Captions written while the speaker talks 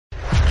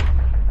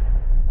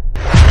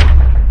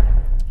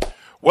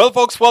Well,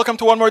 folks, welcome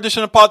to one more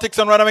edition of Politics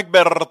on Random.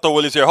 Egberto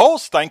Will is your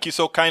host. Thank you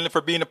so kindly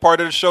for being a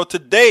part of the show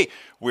today.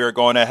 We are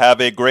going to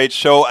have a great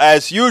show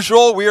as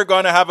usual. We are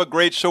going to have a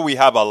great show. We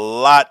have a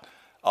lot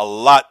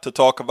to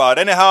talk about.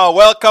 Anyhow,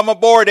 welcome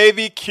aboard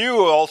AVQ,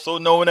 also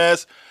known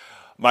as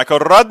Michael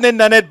Rodnan,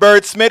 Nanette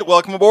Bird-Smith.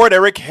 Welcome aboard.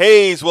 Eric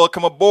Hayes,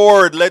 welcome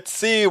aboard. Let's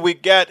see, we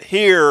got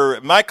here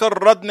Michael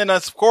Rodnan,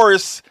 of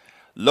course.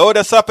 Load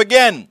us up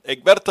again.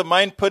 Egberto,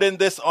 mind putting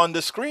this on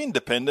the screen,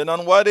 depending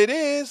on what it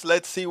is.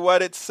 Let's see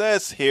what it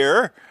says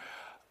here.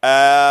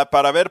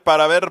 Para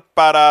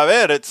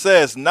ver. It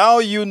says, now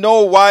you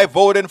know why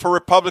voting for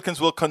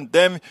Republicans will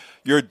condemn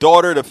your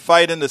daughter to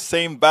fight in the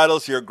same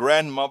battles your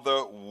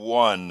grandmother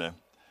won.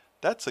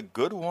 That's a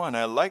good one.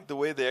 I like the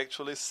way they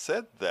actually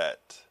said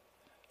that.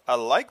 I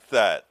like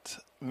that.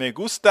 Me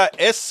gusta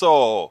eso.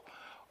 All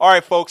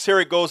right, folks,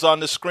 here it goes on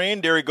the screen.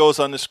 There it goes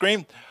on the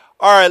screen.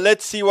 All right,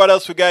 let's see what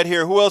else we got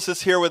here. Who else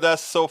is here with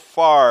us so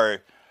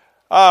far?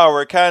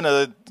 We're kind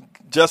of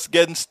just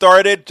getting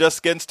started.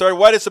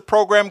 What is the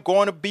program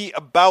going to be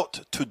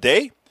about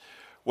today?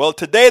 Well,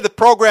 today the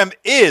program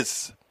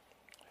is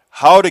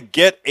how to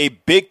get a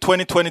big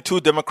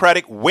 2022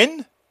 Democratic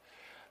win.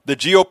 The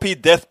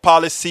GOP death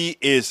policy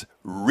is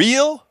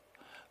real.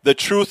 The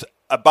truth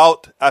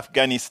about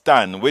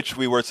Afghanistan, which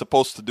we were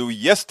supposed to do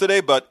yesterday,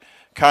 but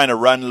kind of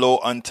ran low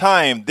on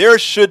time. There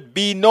should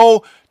be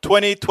no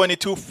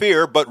 2022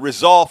 fear, but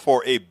resolve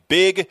for a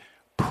big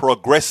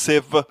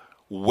progressive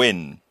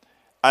win.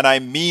 And I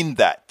mean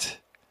that.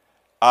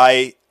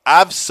 I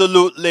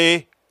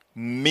absolutely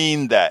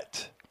mean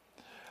that.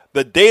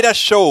 The data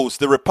shows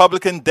the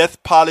Republican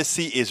death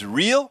policy is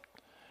real,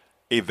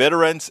 a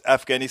veteran's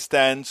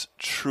Afghanistan's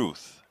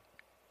truth.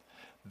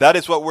 That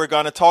is what we're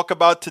going to talk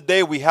about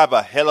today. We have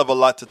a hell of a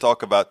lot to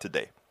talk about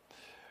today.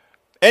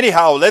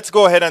 Anyhow, let's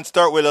go ahead and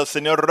start with El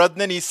Señor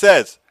Rodnan. He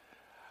says,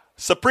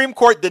 Supreme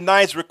Court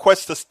denies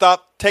request to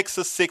stop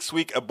Texas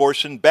 6-week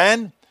abortion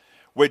ban,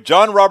 with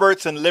John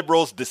Roberts and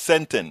liberals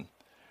dissenting.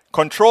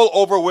 Control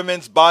over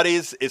women's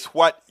bodies is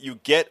what you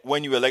get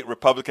when you elect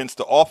Republicans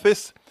to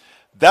office.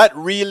 That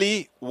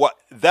really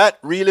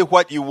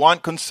what you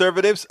want,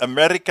 conservatives?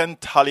 American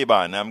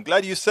Taliban. I'm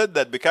glad you said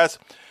that, because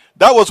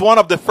that was one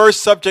of the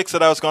first subjects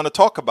that I was going to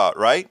talk about,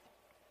 right?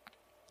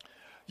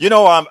 You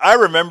know, I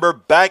remember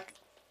back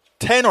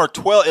 10 or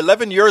 12,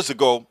 11 years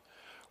ago,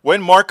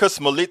 when Marcus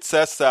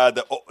Molitsas,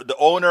 the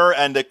owner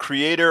and the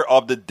creator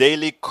of the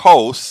Daily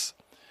Kos,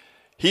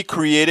 he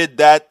created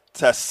that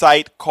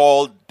site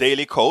called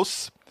Daily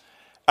Kos.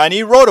 And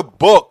he wrote a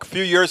book a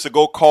few years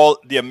ago called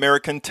The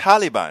American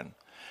Taliban.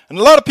 And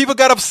a lot of people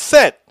got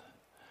upset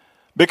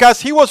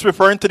because he was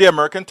referring to the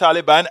American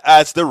Taliban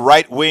as the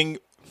right-wing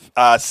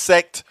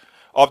sect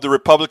of the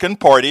Republican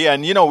Party.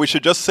 And, you know, we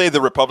should just say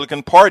the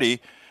Republican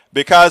Party,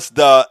 because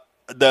the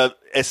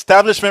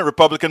establishment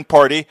Republican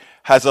Party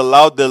has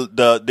allowed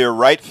their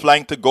right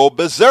flank to go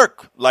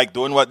berserk, like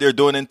doing what they're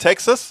doing in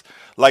Texas,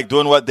 like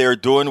doing what they're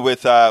doing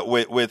with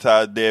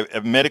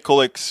the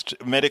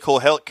medical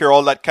health care,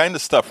 all that kind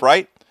of stuff,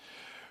 right?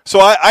 So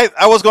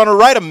I was going to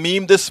write a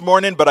meme this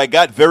morning, but I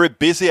got very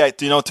busy.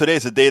 Today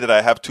is the day that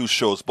I have two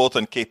shows, both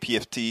on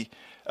KPFT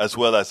as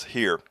well as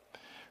here.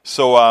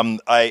 So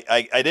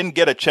I didn't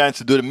get a chance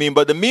to do the meme,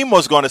 but the meme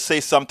was going to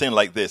say something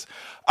like this.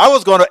 I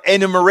was going to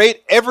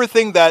enumerate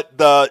everything that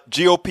the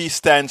GOP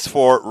stands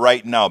for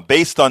right now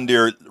based on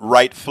their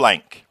right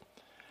flank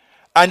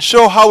and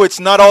show how it's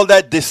not all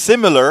that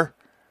dissimilar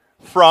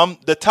from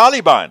the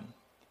Taliban.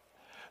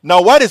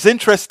 Now, what is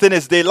interesting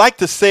is they like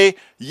to say,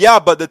 yeah,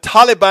 but the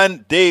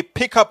Taliban, they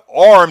pick up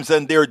arms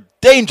and they're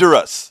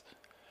dangerous.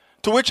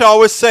 To which I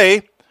always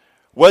say,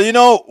 well, you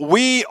know,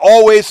 we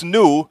always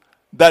knew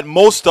that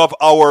most of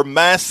our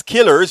mass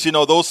killers, you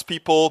know, those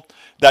people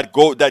that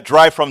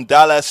drive from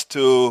Dallas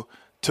to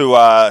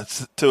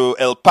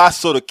El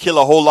Paso to kill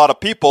a whole lot of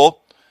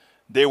people,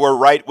 they were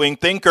right-wing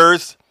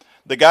thinkers.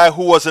 The guy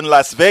who was in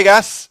Las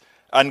Vegas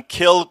and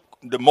killed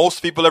the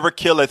most people ever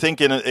killed, I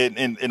think,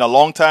 in a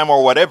long time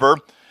or whatever,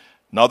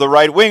 another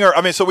right-winger.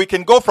 I mean, so we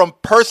can go from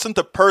person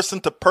to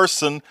person to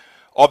person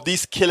of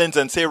these killings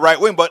and say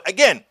right-wing. But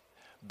again,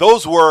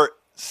 those were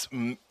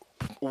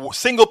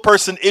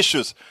single-person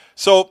issues.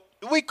 So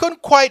we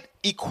couldn't quite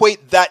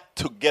equate that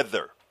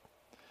together.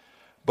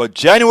 But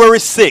January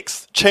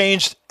 6th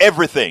changed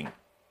everything.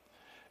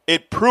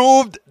 It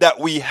proved that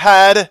we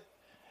had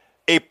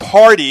a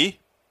party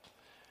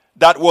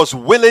that was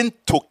willing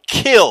to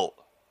kill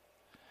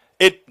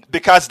it,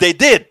 because they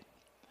did.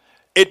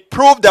 It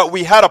proved that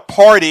we had a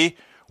party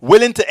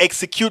willing to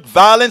execute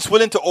violence,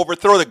 willing to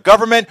overthrow the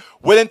government,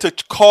 willing to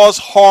cause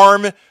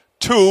harm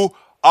to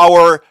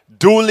our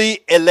duly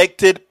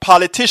elected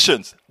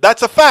politicians.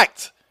 That's a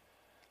fact.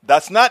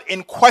 That's not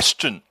in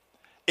question.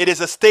 It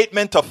is a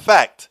statement of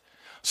fact.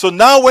 So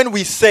now when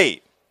we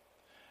say,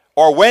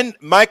 or when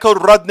Michael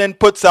Rodnan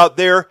puts out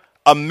there,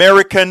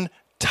 American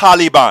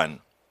Taliban,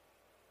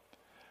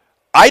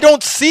 I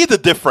don't see the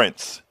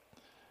difference.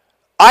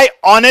 I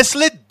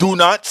honestly do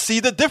not see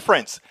the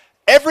difference.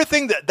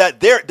 Everything that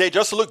they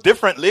just look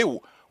differently.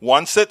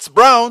 One set's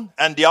brown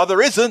and the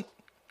other isn't.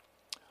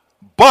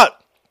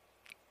 But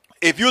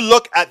if you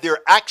look at their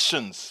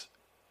actions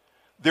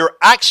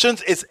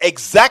is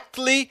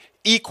exactly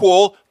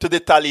equal to the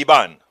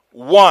Taliban.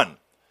 1,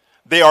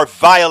 they are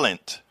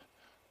violent.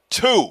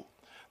 2,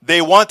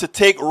 they want to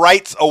take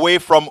rights away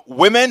from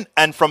women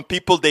and from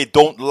people they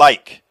don't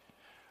like.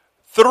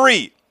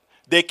 3,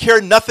 they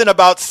care nothing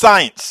about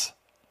science.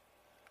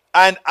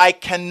 And I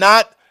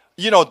cannot,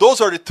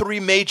 those are the 3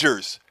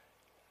 majors.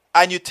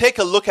 And you take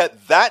a look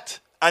at that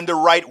and the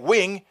right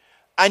wing,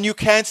 and you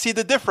can't see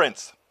the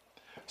difference.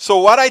 So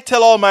what I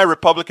tell all my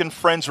Republican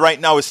friends right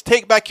now is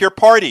take back your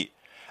party.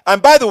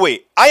 And by the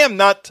way, I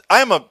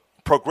am a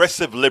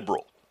progressive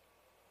liberal.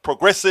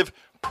 Progressive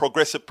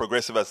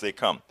as they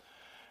come.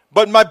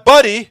 But my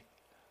buddy,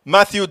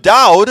 Matthew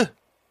Dowd,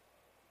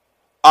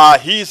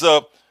 he's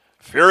a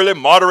fairly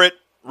moderate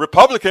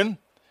Republican.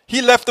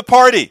 He left the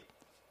party.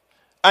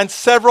 And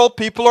several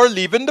people are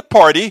leaving the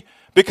party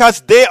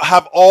because they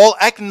have all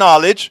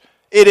acknowledged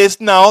it is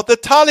now the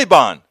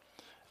Taliban.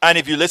 And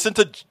if you listen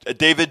to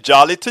David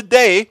Jolly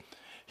today,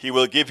 he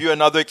will give you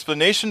another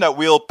explanation that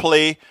we'll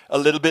play a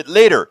little bit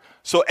later.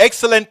 So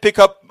excellent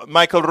pickup,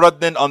 Michael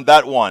Rudnin, on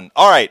that one.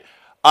 All right.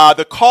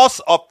 The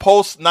cost of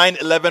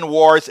post-9/11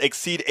 wars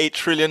exceed $8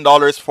 trillion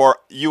for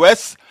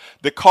U.S.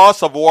 The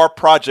cost of war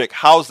project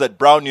housed at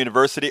Brown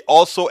University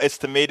also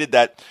estimated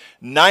that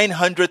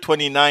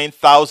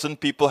 929,000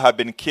 people have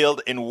been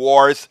killed in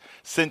wars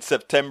since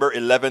September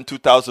 11,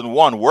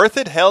 2001. Worth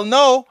it? Hell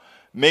no.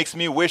 Makes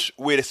me wish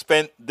we'd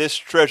spent this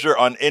treasure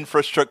on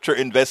infrastructure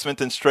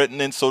investment and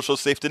strengthening social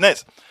safety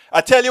nets.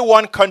 I tell you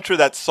one country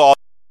that saw,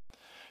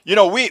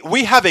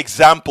 we have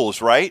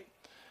examples, right?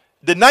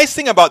 The nice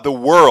thing about the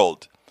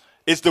world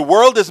is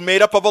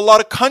made up of a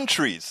lot of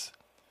countries.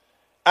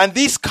 And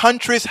these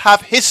countries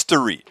have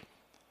history.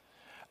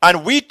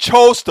 And we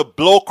chose to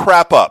blow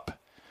crap up.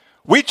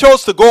 We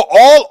chose to go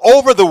all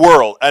over the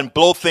world and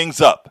blow things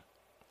up.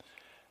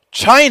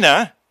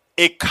 China,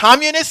 a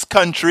communist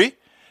country,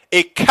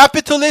 a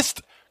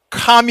capitalist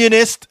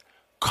communist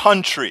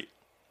country,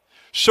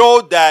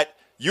 showed that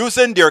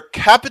using their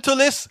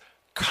capitalist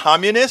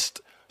communist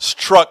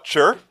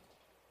structure,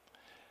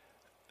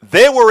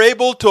 they were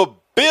able to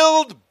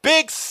build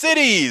big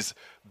cities,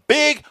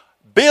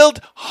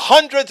 build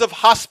hundreds of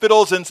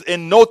hospitals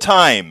in no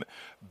time,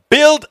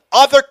 build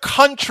other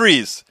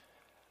countries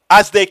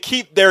as they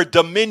keep their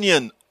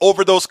dominion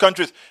over those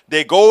countries.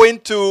 They go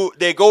into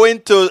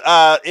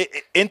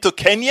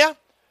Kenya.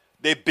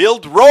 They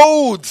build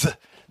roads.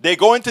 They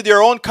go into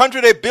their own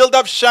country. They build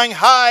up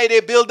Shanghai. They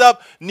build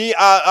up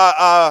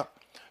Xi'an.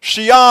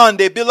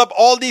 They build up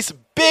all these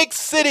big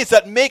cities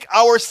that make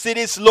our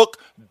cities look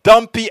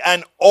dumpy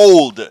and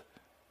old.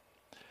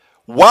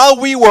 While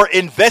we were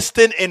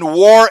investing in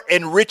war,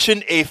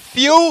 enriching a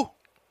few,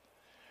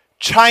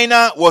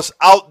 China was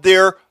out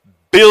there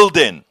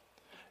building.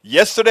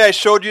 Yesterday I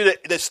showed you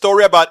the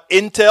story about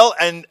Intel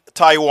and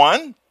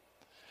Taiwan.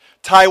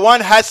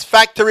 Taiwan has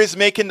factories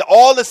making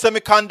all the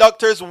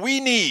semiconductors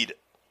we need.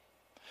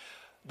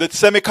 The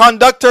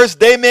semiconductors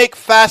they make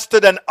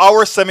faster than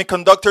our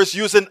semiconductors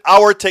using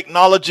our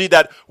technology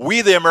that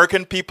we, the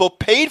American people,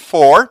 paid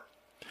for.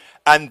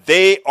 And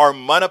they are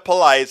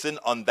monopolizing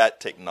on that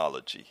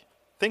technology.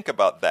 Think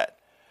about that.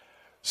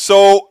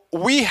 So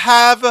we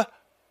have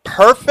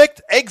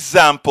perfect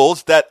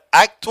examples that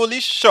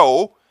actually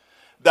show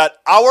that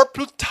our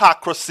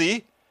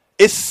plutocracy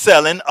is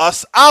selling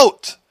us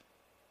out.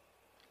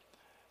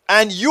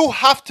 And you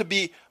have to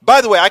be,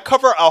 by the way, I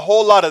cover a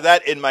whole lot of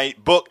that in my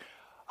book,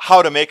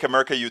 How to Make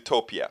America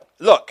Utopia.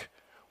 Look,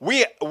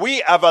 we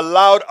have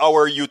allowed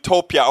our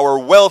utopia, our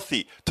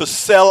wealthy, to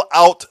sell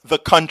out the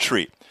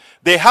country.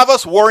 They have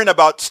us worrying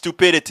about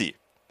stupidity.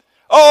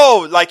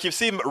 Oh, like you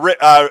see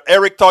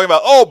Eric talking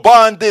about,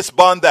 bond this,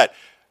 bond that.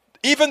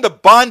 Even the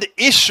bond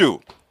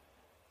issue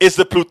is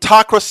the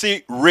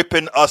plutocracy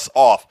ripping us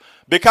off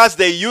because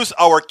they use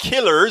our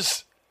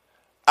killers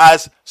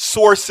as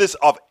sources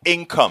of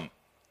income.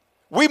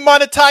 We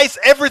monetize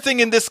everything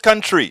in this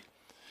country.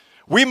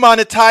 We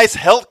monetize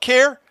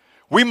healthcare.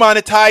 We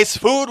monetize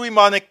food. We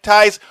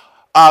monetize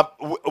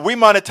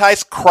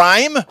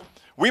crime.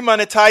 We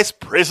monetize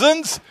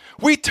prisons.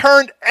 We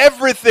turned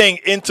everything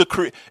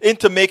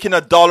into making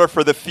 $1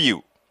 for the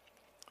few.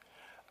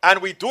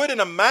 And we do it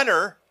in a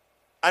manner,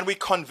 and we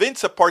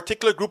convince a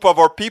particular group of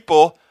our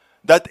people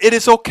that it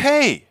is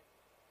okay.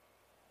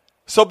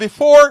 So if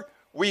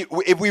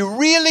we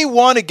really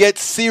want to get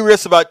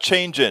serious about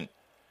changing,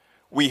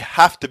 we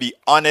have to be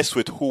honest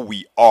with who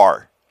we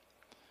are.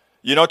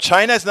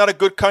 China is not a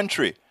good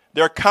country.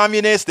 They're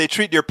communists. They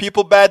treat their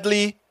people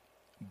badly.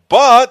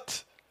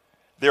 But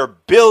they're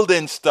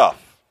building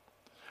stuff.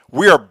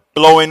 We are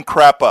blowing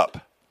crap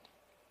up.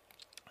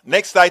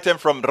 Next item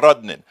from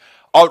Rudnin.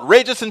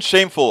 Outrageous and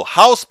shameful.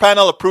 House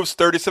panel approves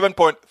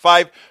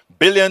 $37.5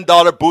 billion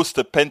boost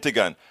to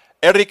Pentagon.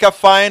 Erika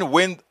Fine,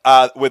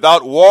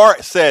 Without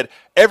War, said,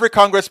 every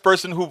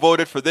congressperson who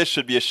voted for this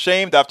should be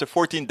ashamed after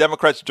 14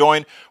 Democrats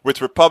joined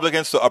with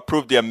Republicans to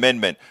approve the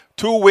amendment.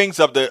 Two wings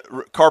of the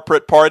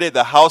corporate party,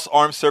 the House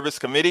Armed Service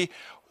Committee,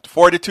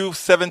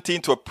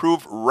 42-17 to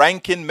approve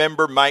ranking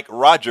member Mike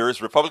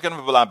Rogers, Republican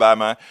of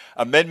Alabama,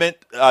 amendment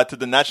to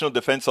the National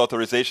Defense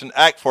Authorization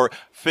Act for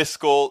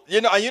fiscal.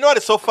 You know what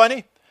is so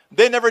funny?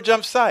 They never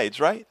jump sides,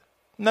 right?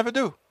 Never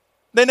do.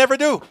 They never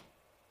do.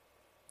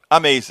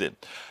 Amazing.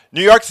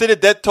 New York City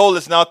death toll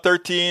is now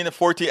 13,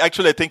 14.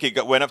 Actually, I think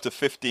it went up to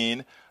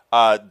 15.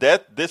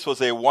 Death. This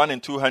was a 1 in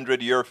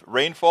 200 year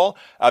rainfall.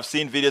 I've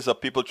seen videos of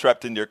people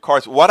trapped in their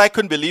cars. What I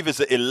couldn't believe is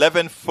the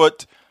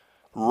 11-foot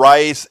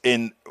rise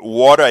in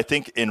water, I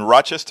think, in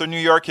Rochester, New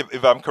York.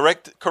 If I'm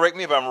correct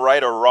me if I'm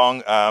right or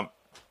wrong,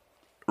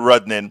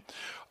 Rudnin.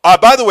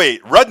 By the way,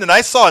 Rudnin,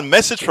 I saw a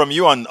message from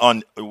you on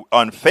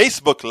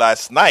Facebook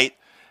last night,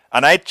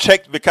 and I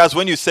checked because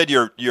when you said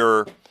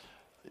your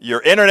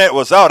internet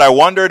was out, I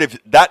wondered if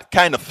that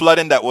kind of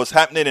flooding that was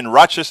happening in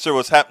Rochester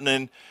was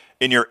happening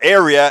in your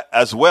area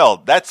as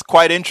well. That's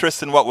quite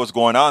interesting what was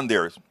going on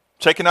there.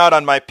 Checking out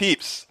on my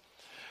peeps.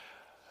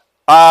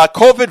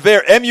 COVID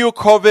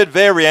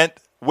variant,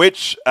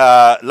 which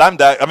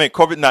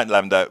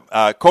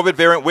COVID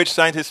variant, which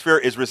scientists fear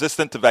is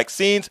resistant to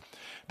vaccines,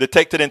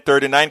 detected in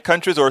 39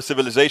 countries or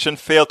civilization,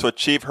 failed to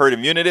achieve herd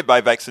immunity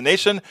by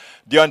vaccination.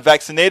 The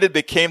unvaccinated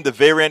became the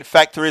variant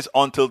factories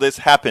until this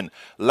happened.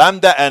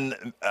 Lambda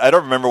and I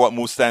don't remember what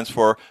MU stands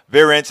for.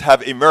 Variants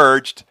have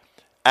emerged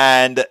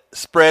and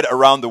spread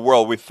around the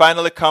world. We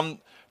finally come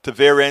to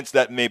variants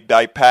that may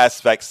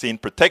bypass vaccine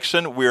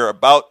protection. We're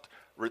about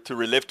to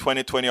relive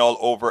 2020 all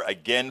over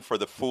again for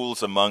the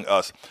fools among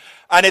us.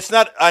 And it's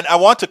not, and I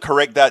want to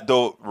correct that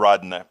though,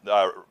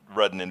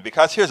 Rodnan,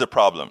 because here's a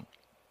problem.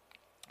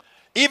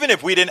 Even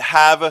if we didn't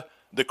have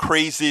the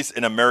crazies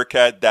in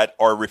America that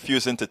are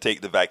refusing to take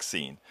the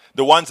vaccine,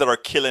 the ones that are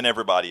killing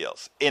everybody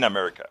else in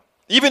America,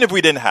 even if we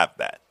didn't have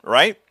that,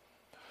 right?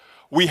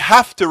 We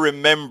have to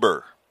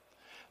remember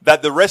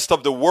that the rest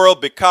of the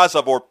world, because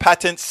of our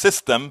patent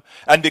system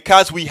and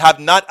because we have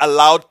not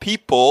allowed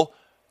people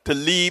to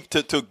leave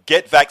to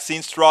get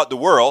vaccines throughout the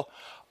world,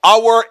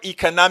 our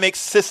economic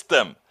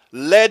system,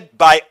 led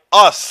by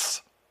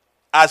us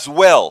as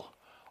well,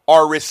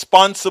 are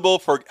responsible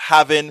for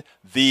having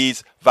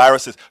these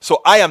viruses.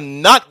 So I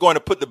am not going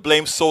to put the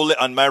blame solely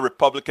on my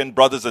Republican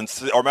brothers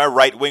or my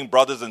right-wing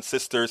brothers and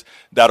sisters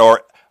that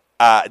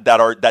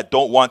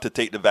don't want to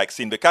take the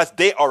vaccine, because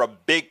they are a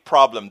big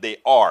problem. They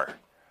are.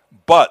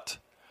 But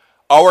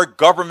our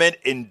government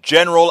in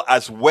general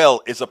as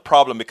well is a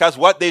problem, because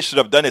what they should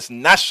have done is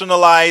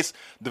nationalize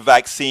the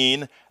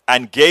vaccine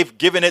and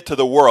given it to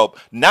the world.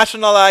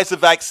 Nationalize the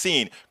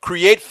vaccine,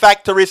 create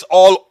factories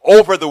all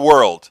over the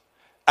world,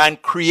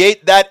 and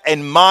create that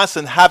en masse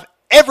and have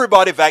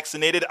everybody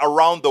vaccinated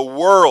around the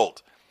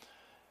world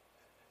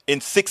in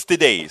 60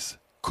 days.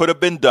 Could have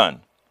been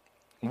done.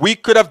 We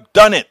could have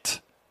done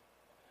it.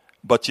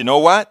 But you know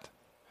what?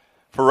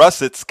 For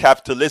us, it's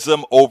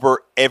capitalism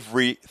over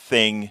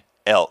everything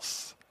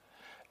else.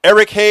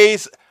 Eric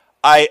Hayes,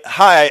 here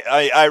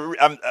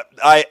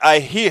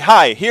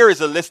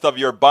is a list of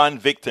your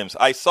bond victims.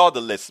 I saw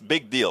the list.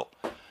 Big deal.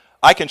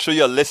 I can show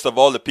you a list of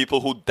all the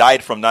people who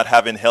died from not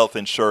having health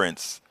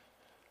insurance.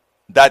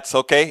 That's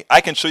okay. I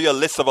can show you a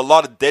list of a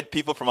lot of dead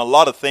people from a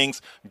lot of things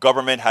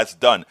government has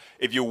done.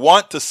 If you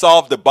want to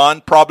solve the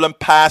bond problem,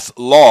 pass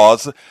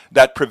laws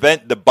that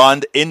prevent the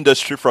bond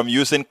industry from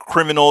using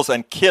criminals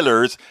and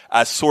killers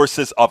as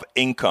sources of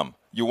income.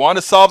 You want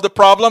to solve the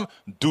problem?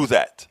 Do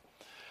that.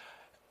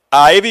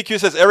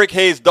 ABQ says, Eric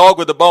Hayes, dog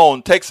with a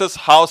bone. Texas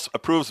House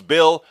approves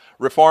bill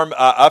reform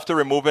after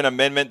removing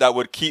amendment that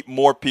would keep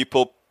more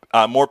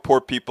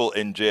poor people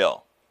in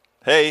jail.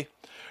 Hey,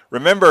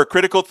 remember,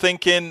 critical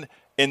thinking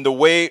in the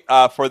way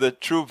for the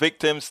true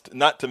victims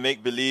not to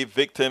make believe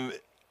victim.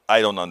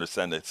 I don't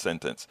understand that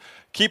sentence.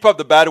 Keep up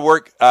the bad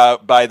work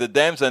by the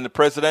Dems and the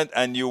president,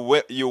 and you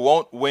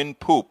won't win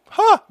poop.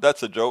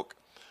 That's a joke.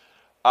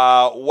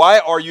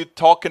 Why are you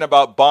talking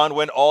about bond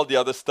when all the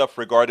other stuff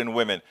regarding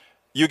women?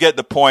 You get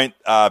the point,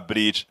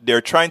 Breach.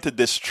 They're trying to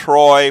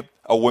destroy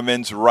a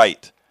woman's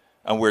right,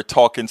 and we're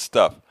talking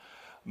stuff.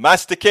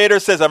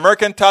 Masticator says,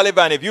 American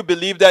Taliban, if you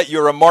believe that,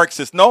 you're a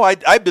Marxist. No,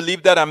 I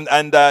believe that,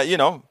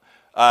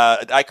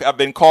 I've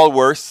been called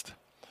worse.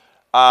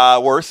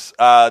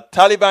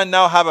 Taliban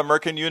now have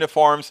American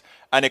uniforms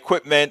and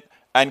equipment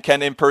and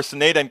can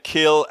impersonate and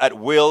kill at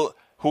will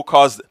who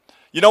caused.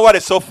 You know what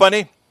is so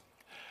funny?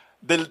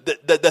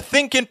 The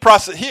thinking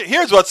process.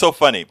 Here's what's so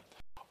funny.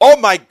 Oh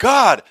my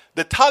God!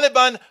 The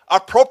Taliban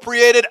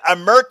appropriated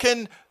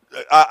American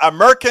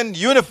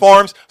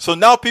uniforms, so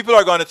now people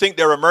are going to think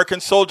they're American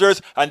soldiers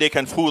and they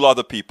can fool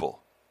other people.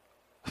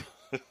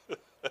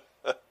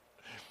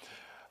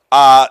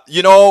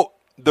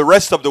 The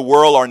rest of the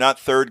world are not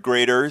third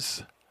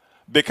graders.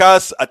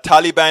 Because a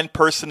Taliban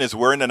person is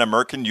wearing an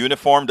American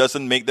uniform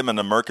doesn't make them an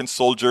American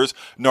soldier,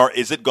 nor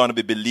is it going to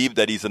be believed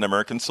that he's an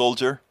American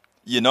soldier.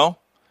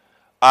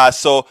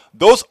 So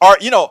those are,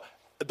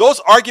 those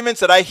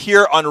arguments that I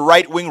hear on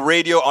right-wing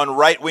radio, on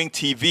right-wing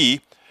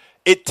TV,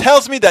 it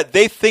tells me that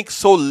they think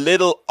so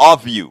little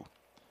of you.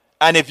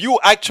 And if you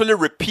actually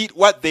repeat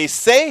what they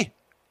say,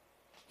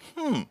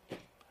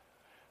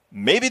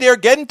 maybe they're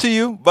getting to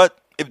you, but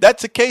if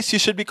that's the case, you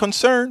should be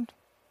concerned.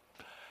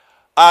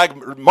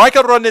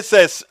 Michael Rodney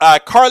says,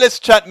 Carlos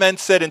Chapman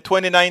said in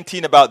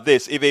 2019 about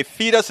this: if a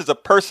fetus is a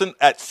person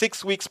at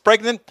 6 weeks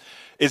pregnant,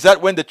 is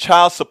that when the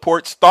child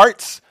support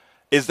starts?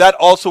 Is that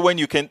also when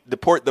you can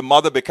deport the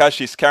mother because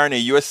she's carrying a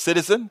U.S.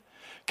 citizen?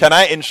 Can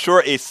I insure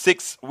a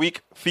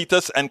 6-week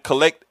fetus and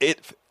collect it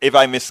if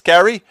I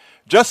miscarry?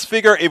 Just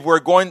figure if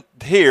we're going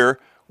here,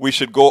 we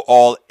should go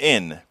all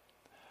in.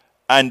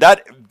 And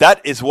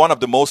that is one of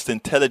the most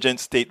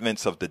intelligent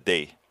statements of the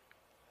day.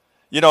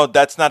 You know,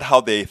 that's not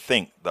how they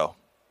think, though.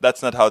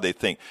 That's not how they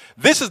think.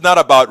 This is not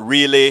about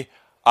really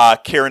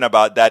caring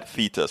about that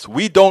fetus.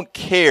 We don't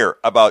care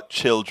about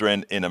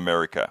children in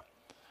America.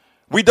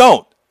 We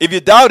don't. If you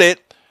doubt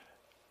it,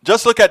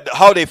 just look at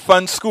how they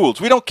fund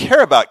schools. We don't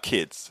care about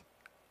kids.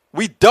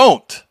 We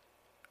don't.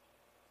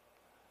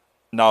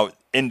 Now,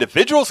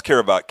 individuals care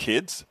about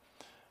kids,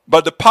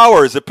 but the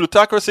powers, the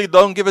plutocracy,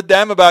 don't give a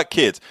damn about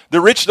kids. The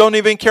rich don't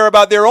even care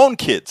about their own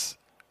kids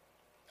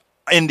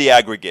in the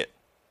aggregate.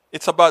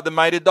 It's about the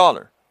mighty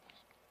dollar.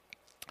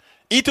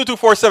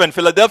 E2247,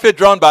 Philadelphia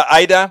drowned by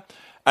Ida,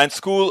 and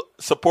school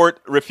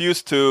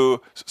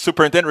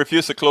superintendent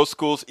refused to close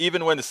schools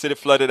even when the city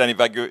flooded and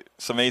evacuated.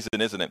 It's amazing,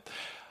 isn't it?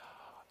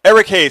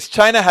 Eric Hayes,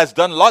 China has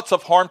done lots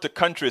of harm to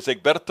countries.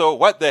 Egberto,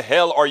 what the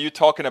hell are you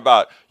talking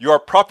about? You are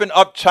propping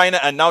up China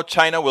and now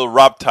China will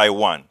rob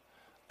Taiwan.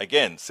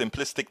 Again,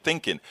 simplistic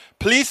thinking.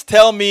 Please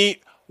tell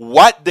me,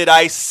 what did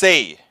I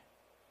say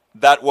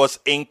that was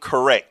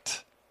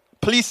incorrect?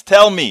 Please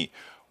tell me.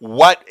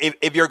 What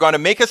if you're going to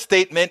make a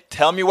statement,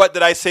 tell me what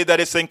did I say that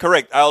is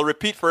incorrect. I'll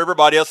repeat for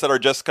everybody else that are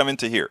just coming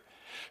to hear.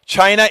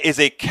 China is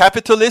a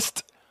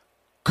capitalist,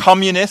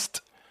 communist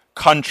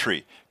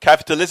country.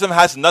 Capitalism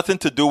has nothing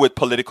to do with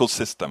political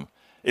system.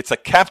 It's a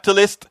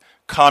capitalist,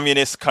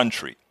 communist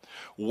country.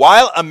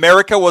 While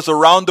America was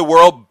around the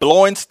world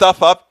blowing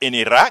stuff up in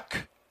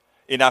Iraq,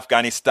 in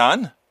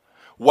Afghanistan,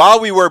 while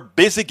we were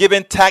busy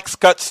giving tax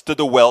cuts to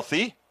the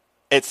wealthy,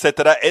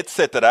 etc.,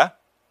 etc.,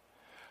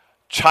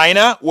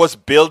 China was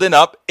building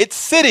up its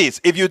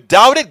cities. If you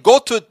doubt it, go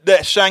to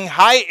the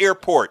Shanghai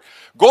airport.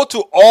 Go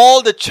to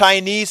all the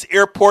Chinese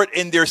airport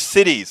in their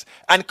cities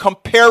and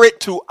compare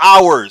it to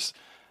ours.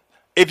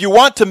 If you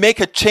want to make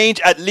a change,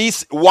 at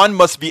least one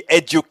must be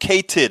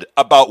educated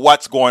about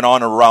what's going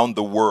on around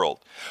the world.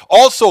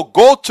 Also,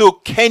 go to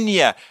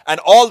Kenya and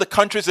all the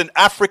countries in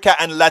Africa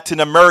and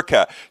Latin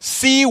America.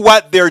 See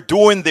what they're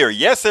doing there.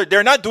 Yes,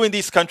 they're not doing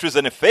these countries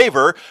any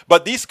favor,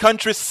 but these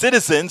countries'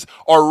 citizens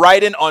are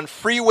riding on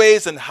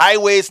freeways and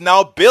highways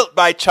now built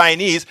by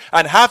Chinese,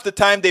 and half the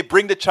time they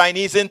bring the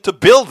Chinese in to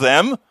build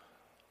them.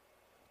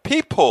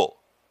 People.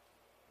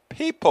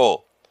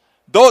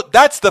 Though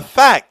that's the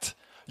fact.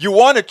 You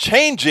want to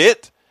change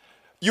it,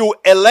 you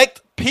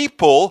elect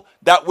people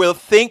that will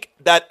think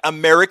that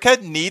America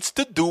needs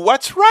to do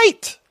what's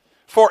right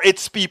for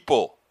its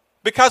people,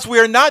 because we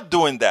are not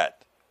doing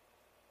that.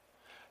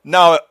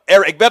 Now,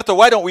 Egberto,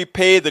 why don't we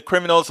pay the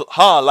criminals,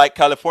 like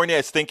California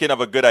is thinking of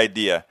a good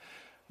idea?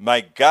 My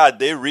God,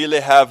 they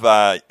really have,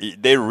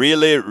 you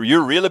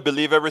really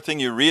believe everything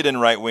you read in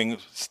right-wing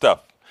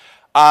stuff.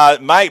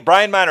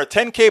 Brian Manor,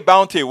 10K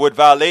bounty would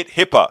violate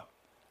HIPAA.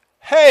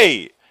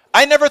 Hey,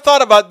 I never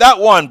thought about that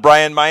one,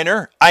 Brian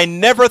Miner. I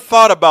never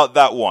thought about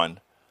that one.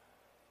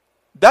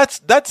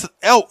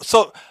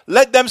 So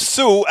let them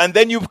sue, and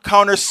then you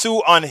counter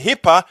sue on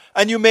HIPAA,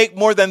 and you make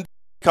more than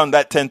on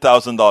that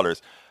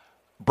 $10,000.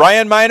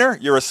 Brian Miner,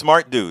 you're a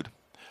smart dude.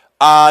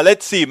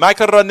 Let's see.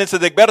 Michael Rodnin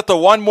says,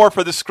 Egberto, one more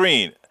for the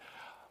screen.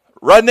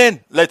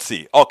 Rodnin, let's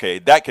see. Okay,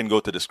 that can go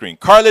to the screen.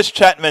 Carlos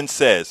Chapman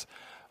says,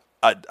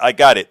 I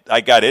got it.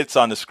 It's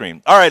on the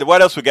screen. All right,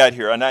 what else we got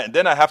here? And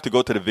then I have to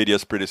go to the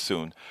videos pretty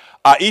soon.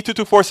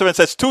 E2247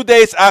 says, 2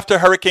 days after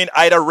Hurricane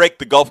Ida wrecked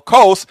the Gulf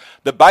Coast,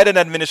 the Biden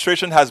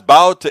administration has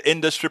bowed to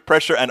industry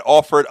pressure and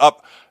offered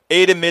up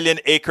 80 million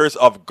acres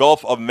of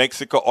Gulf of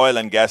Mexico oil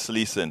and gas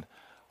leasing.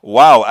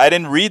 Wow, I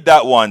didn't read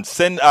that one.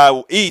 Send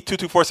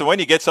E2247, when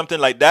you get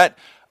something like that,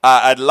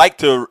 I'd like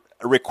to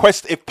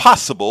request, if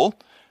possible,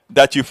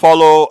 that you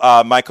follow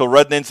Michael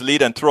Rudnin's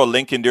lead and throw a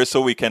link in there so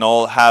we can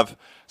all have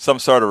some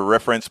sort of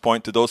reference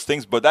point to those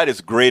things. But that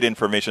is great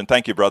information.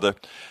 Thank you, brother.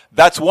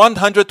 That's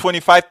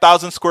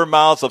 125,000 square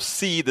miles of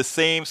sea, the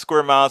same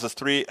square miles as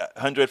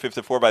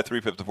 354 by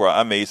 354.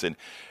 Amazing.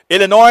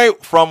 Illinois,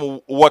 from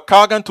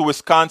Waukegan to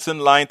Wisconsin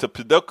line to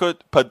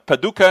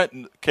Paducah,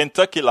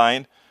 Kentucky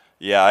line.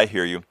 Yeah, I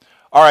hear you.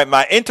 All right,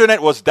 my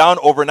internet was down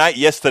overnight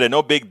yesterday.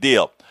 No big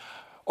deal.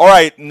 All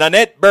right,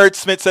 Nanette Bird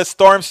Smith says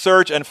storm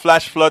surge and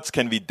flash floods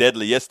can be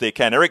deadly. Yes, they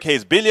can. Eric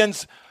Hayes,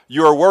 billions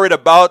you are worried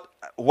about.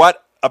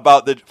 What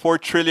about the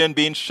 $4 trillion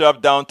being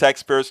shoved down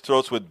taxpayers'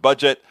 throats with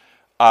budget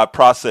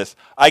process?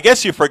 I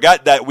guess you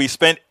forgot that we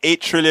spent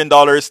 $8 trillion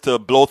to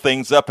blow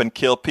things up and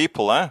kill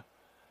people, huh?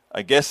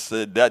 I guess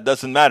that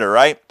doesn't matter,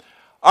 right?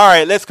 All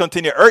right, let's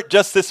continue. Earth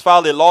Justice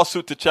filed a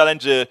lawsuit to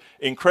challenge an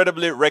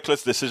incredibly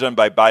reckless decision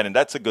by Biden.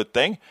 That's a good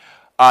thing.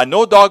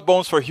 No dog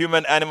bones for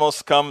human animal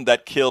scum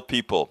that kill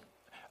people.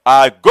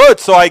 Good.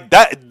 So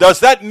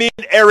does that mean,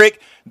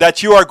 Eric,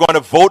 that you are going to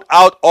vote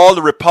out all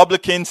the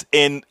Republicans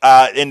in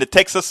the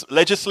Texas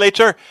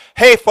legislature?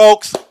 Hey,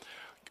 folks,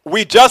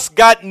 we just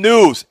got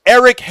news.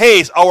 Eric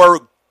Hayes,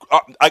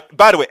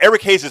 by the way,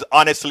 Eric Hayes is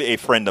honestly a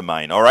friend of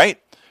mine, all right?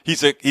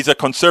 He's a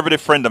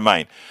conservative friend of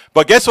mine.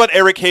 But guess what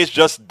Eric Hayes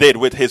just did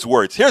with his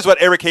words? Here's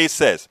what Eric Hayes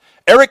says.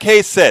 Eric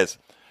Hayes says,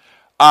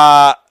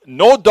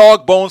 no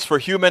dog bones for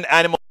human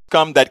animal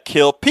scum that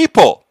kill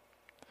people.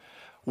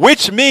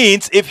 Which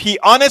means if he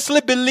honestly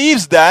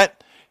believes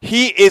that,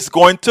 he is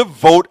going to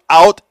vote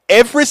out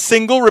every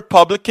single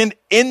Republican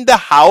in the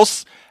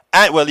House,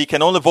 and well, he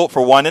can only vote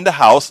for one in the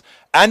House,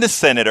 and the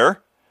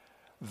senator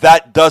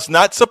that does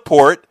not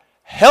support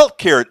health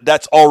care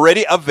that's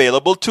already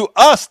available to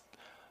us.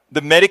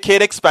 The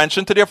Medicaid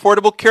expansion to the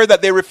Affordable Care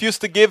that they refuse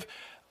to give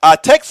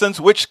Texans,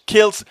 which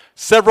kills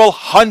several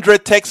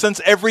hundred Texans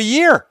every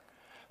year.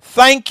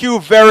 Thank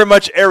you very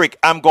much, Eric.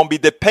 I'm going to be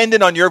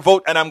dependent on your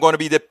vote, and I'm going to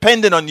be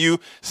dependent on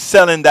you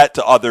selling that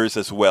to others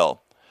as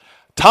well.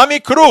 Tommy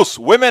Cruz,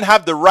 women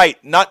have the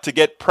right not to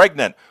get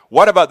pregnant.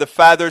 What about the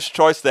father's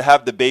choice to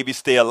have the baby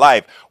stay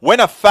alive? When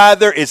a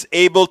father is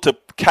able to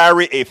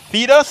carry a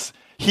fetus,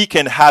 he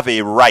can have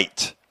a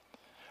right.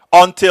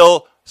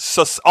 Until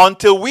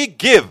we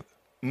give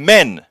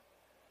men,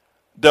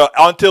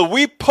 until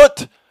we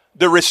put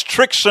the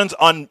restrictions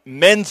on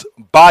men's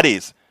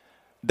bodies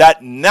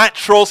that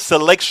natural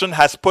selection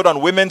has put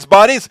on women's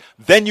bodies,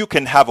 then you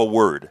can have a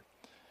word.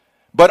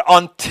 But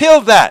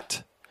until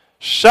that,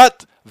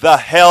 shut the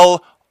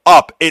hell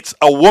up. It's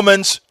a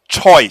woman's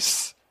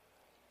choice.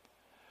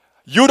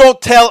 You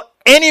don't tell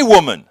any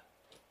woman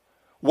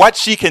what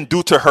she can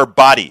do to her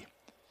body.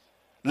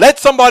 Let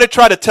somebody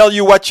try to tell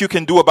you what you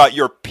can do about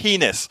your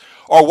penis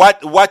or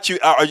what you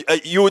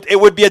it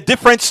would be a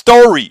different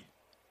story.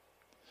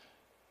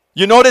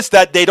 You notice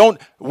that they don't,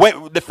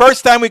 the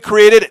first time we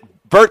created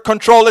birth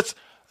control, it's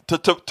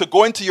to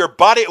go into your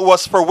body, it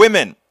was for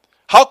women.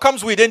 How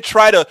comes we didn't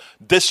try to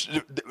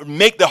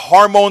make the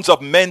hormones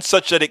of men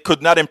such that it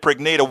could not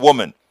impregnate a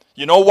woman?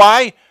 You know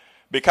why?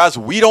 Because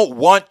we don't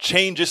want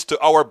changes to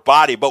our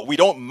body, but we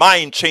don't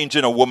mind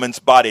changing a woman's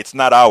body. It's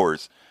not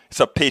ours. It's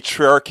a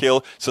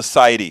patriarchal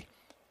society.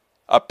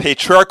 A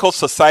patriarchal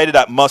society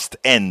that must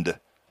end.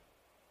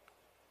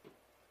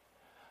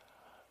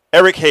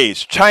 Eric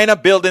Hayes, China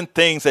building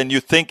things and you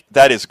think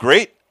that is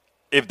great?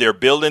 If they're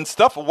building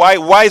stuff,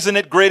 why isn't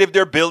it great if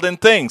they're building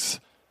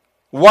things?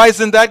 Why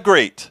isn't that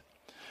great?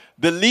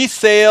 The lease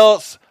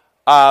sales,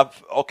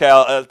 okay,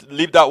 I'll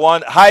leave that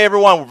one. Hi,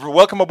 everyone.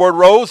 Welcome aboard,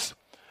 Rose.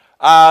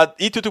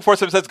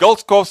 E2247 says,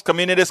 Gulf Coast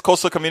communities,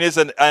 coastal communities,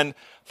 and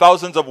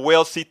thousands of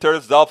whales, sea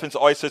turtles, dolphins,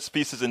 oyster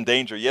species in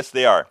danger. Yes,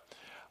 they are.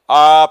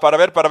 Para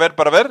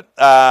ver.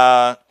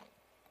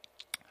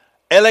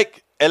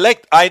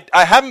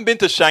 I haven't been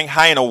to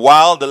Shanghai in a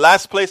while. The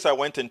last place I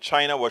went in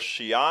China was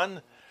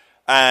Xi'an.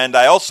 And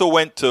I also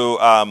went to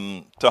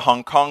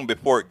Hong Kong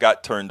before it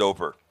got turned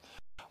over.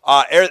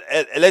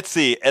 Let's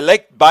see.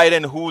 Elect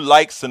Biden who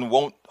likes and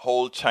won't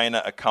hold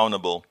China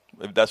accountable.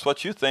 If that's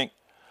what you think.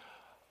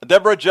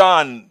 Deborah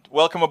John,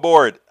 welcome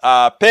aboard.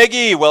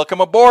 Peggy,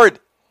 welcome aboard.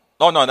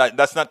 Oh, no,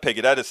 that's not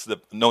Peggy. That is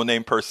the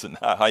no-name person.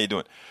 How you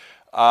doing?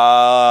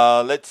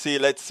 Let's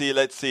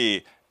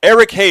see.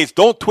 Eric Hayes,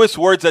 don't twist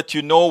words that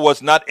you know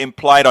was not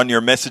implied on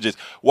your messages.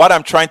 What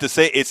I'm trying to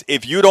say is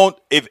if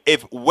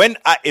when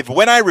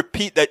I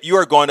repeat that you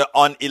are going to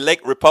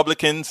elect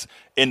Republicans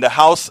in the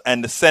House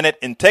and the Senate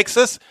in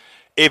Texas,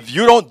 if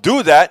you don't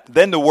do that,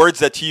 then the words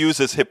that you use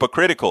is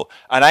hypocritical.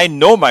 And I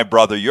know, my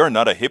brother, you're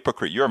not a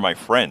hypocrite. You're my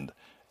friend.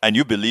 And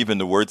you believe in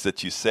the words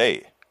that you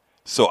say.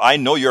 So I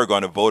know you're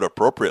going to vote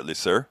appropriately,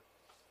 sir.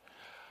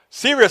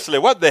 Seriously,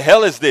 what the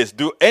hell is this?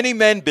 Do any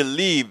men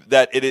believe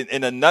that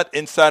in a nut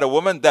inside a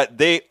woman that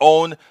they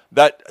own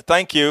that?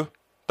 Thank you.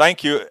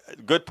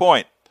 Good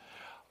point.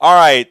 All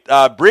right,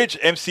 Bridge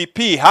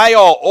MCP. Hi,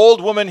 all. Old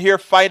woman here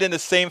fighting the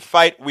same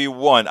fight we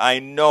won. I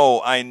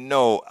know.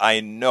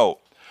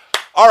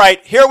 All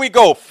right, here we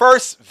go.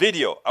 First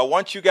video. I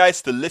want you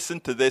guys to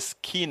listen to this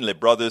keenly,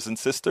 brothers and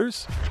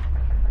sisters.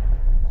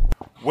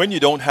 When you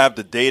don't have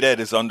the data, it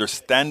is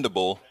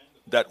understandable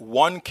that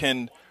one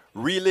can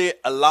really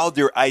allow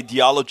their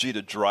ideology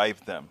to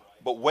drive them.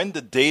 But when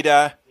the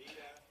data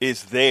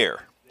is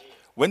there,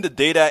 when the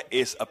data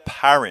is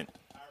apparent,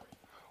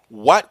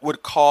 what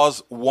would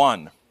cause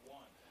one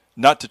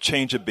not to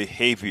change a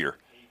behavior,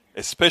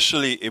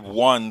 especially if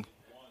one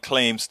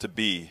claims to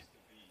be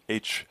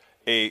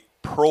a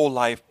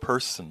pro-life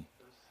person?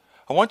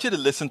 I want you to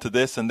listen to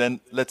this and then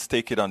let's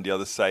take it on the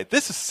other side.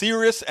 This is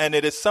serious and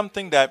it is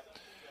something that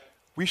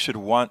we should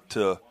want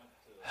to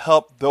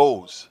help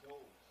those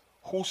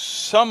who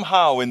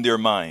somehow in their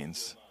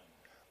minds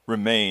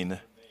remain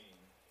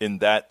in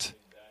that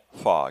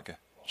fog.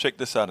 Check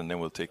this out and then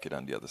we'll take it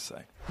on the other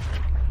side.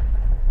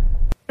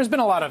 There's been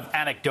a lot of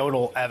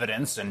anecdotal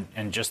evidence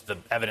and just the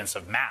evidence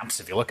of maps,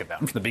 if you look at them,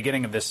 from the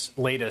beginning of this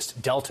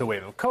latest Delta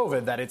wave of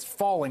COVID, that it's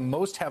falling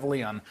most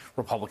heavily on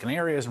Republican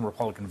areas and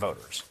Republican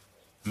voters.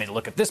 I mean,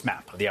 look at this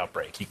map of the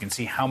outbreak. You can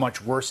see how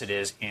much worse it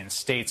is in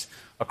states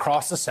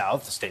across the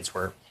South, the states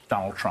where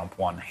Donald Trump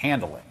won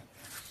handily.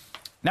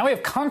 Now we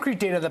have concrete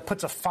data that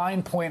puts a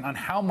fine point on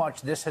how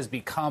much this has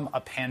become a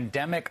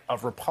pandemic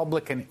of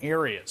Republican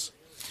areas.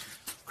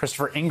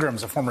 Christopher Ingram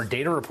is a former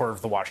data reporter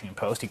for The Washington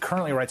Post. He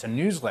currently writes a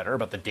newsletter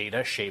about the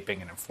data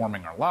shaping and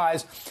informing our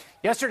lives.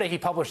 Yesterday, he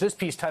published this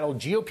piece titled,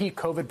 GOP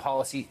COVID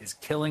Policy is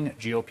Killing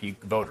GOP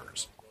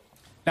Voters.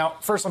 Now,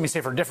 first, let me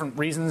say for different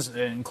reasons,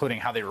 including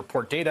how they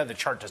report data, the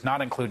chart does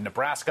not include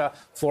Nebraska,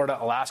 Florida,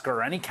 Alaska,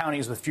 or any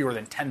counties with fewer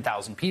than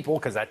 10,000 people,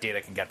 because that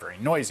data can get very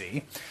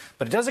noisy.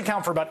 But it does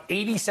account for about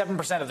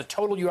 87% of the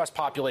total U.S.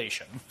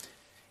 population.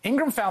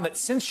 Ingram found that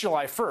since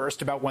July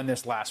 1st, about when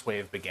this last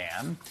wave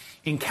began,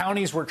 in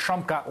counties where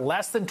Trump got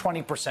less than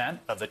 20%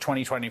 of the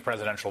 2020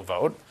 presidential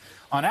vote,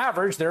 on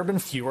average, there have been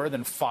fewer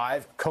than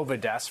 5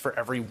 COVID deaths for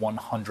every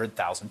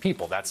 100,000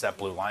 people. That's that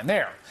blue line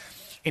there.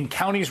 In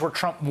counties where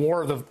Trump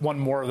won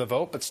more of the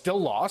vote, but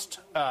still lost,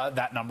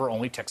 that number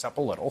only ticks up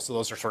a little. So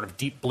those are sort of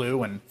deep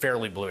blue and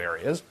fairly blue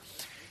areas.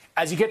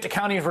 As you get to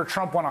counties where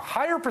Trump won a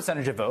higher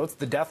percentage of votes,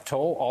 the death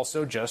toll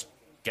also just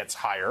gets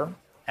higher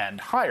and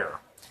higher.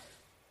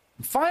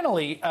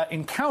 Finally,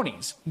 in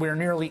counties where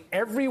nearly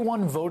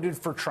everyone voted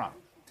for Trump,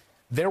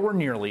 there were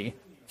nearly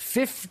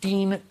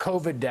 15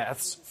 COVID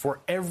deaths for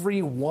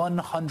every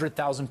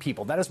 100,000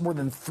 people. That is more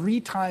than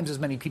 3 times as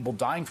many people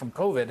dying from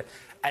COVID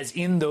as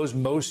in those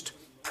most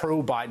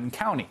pro-Biden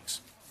counties.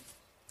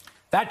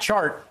 That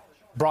chart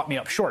brought me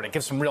up short. It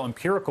gives some real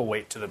empirical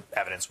weight to the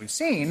evidence we've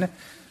seen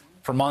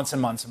for months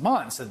and months and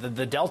months.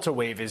 The Delta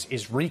wave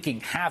is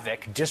wreaking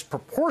havoc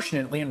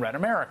disproportionately in red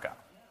America.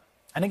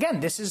 And again,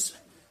 this is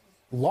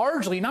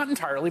largely, not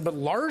entirely, but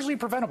largely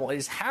preventable. It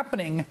is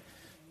happening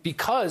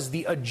because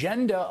the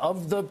agenda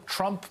of the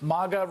Trump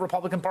MAGA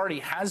Republican Party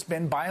has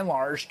been, by and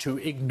large, to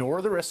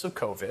ignore the risks of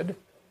COVID,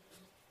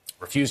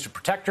 refuse to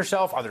protect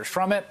yourself, others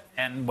from it,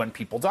 and when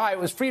people die, it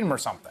was freedom or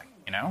something,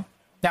 you know?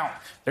 Now,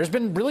 there's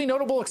been really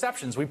notable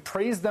exceptions. We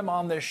praised them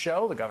on this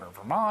show, the governor of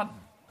Vermont,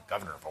 the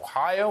governor of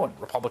Ohio, and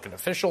Republican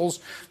officials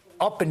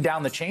up and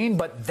down the chain,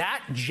 but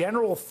that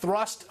general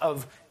thrust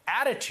of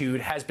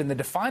attitude has been the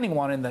defining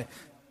one in the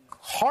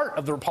heart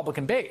of the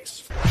Republican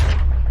base.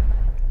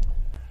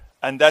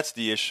 And that's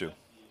the issue.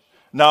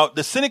 Now,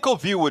 the cynical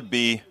view would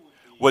be,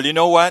 well, you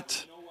know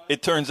what?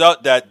 It turns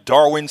out that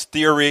Darwin's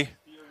theory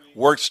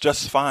works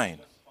just fine.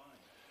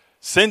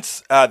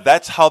 Since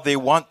that's how they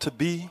want to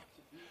be,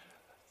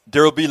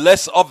 there will be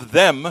less of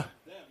them,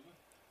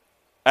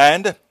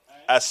 and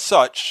as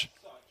such,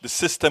 the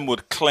system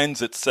would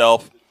cleanse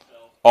itself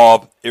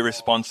of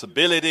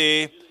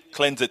irresponsibility,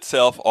 cleanse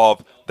itself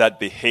of that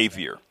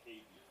behavior.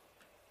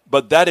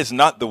 But that is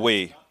not the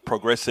way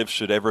progressives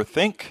should ever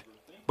think.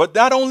 But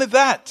not only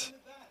that,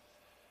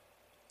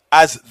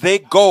 as they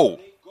go,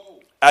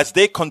 as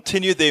they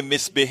continue their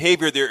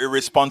misbehavior, their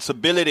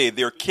irresponsibility,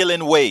 their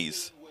killing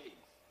ways,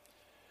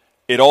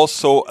 it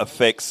also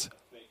affects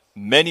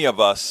many of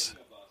us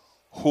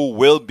who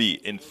will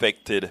be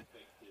infected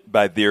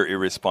by their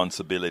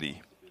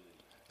irresponsibility.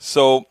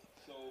 So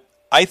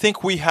I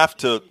think we have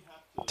to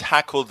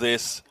tackle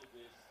this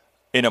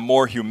in a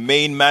more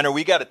humane manner.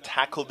 We got to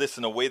tackle this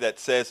in a way that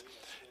says,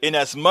 in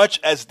as much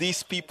as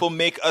these people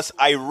make us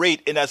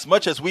irate, in as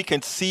much as we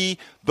can see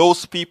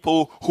those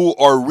people who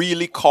are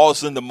really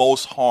causing the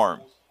most harm,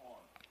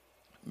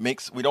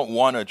 we don't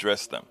want to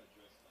address them.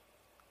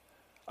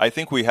 I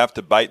think we have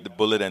to bite the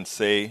bullet and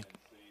say,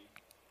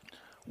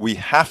 we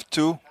have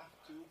to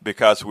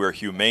because we're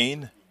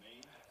humane,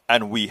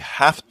 and we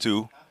have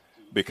to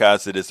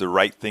because it is the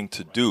right thing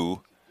to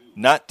do,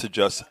 not to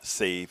just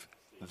save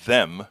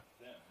them,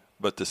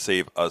 but to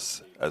save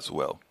us as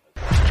well.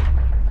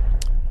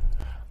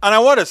 And I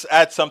want to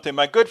add something.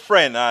 My good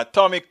friend,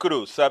 Tommy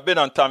Cruz. I've been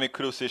on Tommy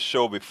Cruz's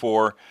show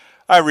before.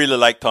 I really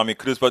like Tommy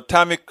Cruz, but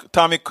Tommy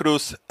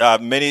Cruz,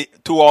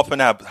 too often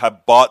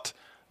have bought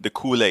the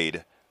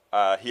Kool-Aid.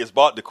 He has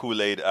bought the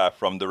Kool-Aid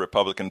from the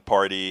Republican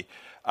Party.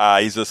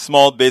 He's a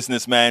small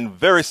businessman,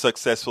 very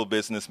successful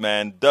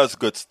businessman, does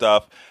good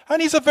stuff,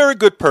 and he's a very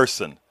good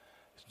person,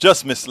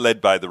 just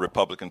misled by the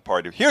Republican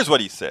Party. Here's what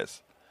he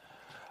says.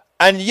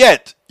 And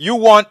yet, you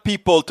want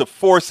people to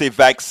force a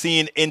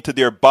vaccine into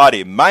their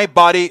body. My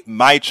body,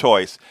 my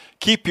choice.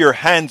 Keep your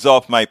hands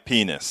off my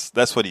penis.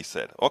 That's what he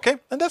said. Okay?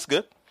 And that's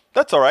good.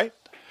 That's all right.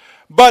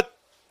 But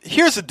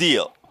here's the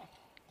deal.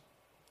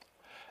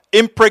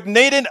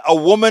 Impregnating a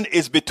woman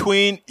is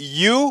between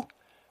you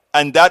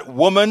and that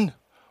woman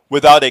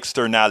without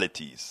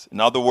externalities. In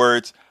other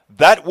words,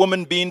 that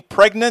woman being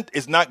pregnant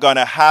is not going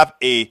to have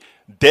a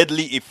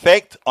deadly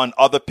effect on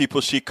other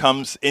people she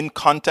comes in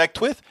contact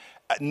with,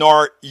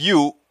 nor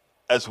you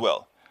as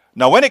well.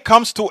 Now, when it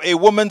comes to a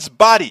woman's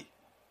body,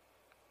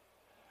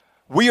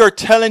 we are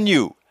telling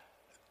you,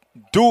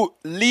 do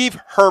leave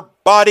her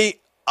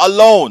body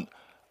alone.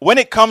 When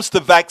it comes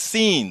to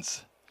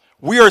vaccines,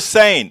 we are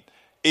saying,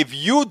 if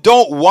you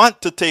don't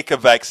want to take a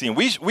vaccine,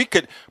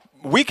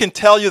 we can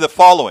tell you the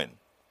following.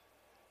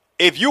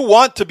 If you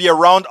want to be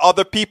around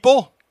other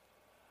people,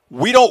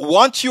 we don't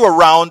want you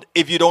around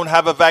if you don't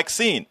have a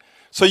vaccine.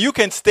 So you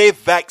can stay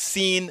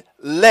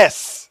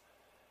vaccine-less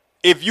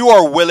if you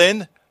are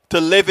willing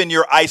to live in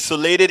your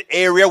isolated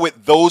area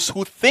with those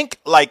who think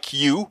like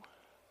you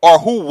or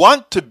who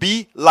want to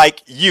be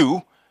like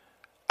you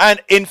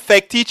and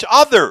infect each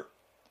other.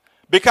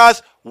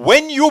 Because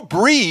when you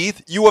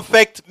breathe, you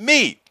affect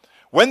me.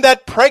 When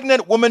that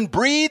pregnant woman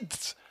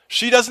breathes,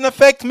 she doesn't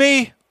affect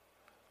me.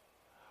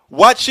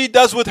 What she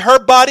does with her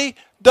body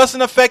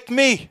doesn't affect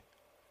me.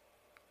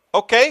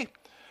 Okay?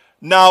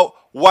 Now,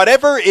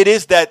 whatever it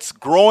is that's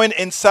growing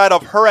inside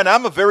of her, and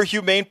I'm a very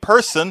humane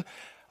person,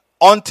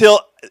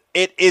 until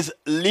it is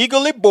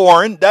legally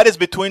born, that is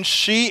between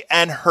she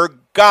and her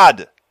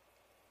God.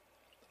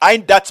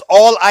 That's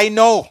all I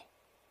know.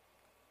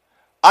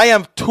 I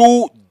am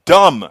too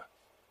dumb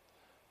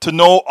to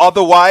know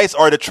otherwise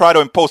or to try to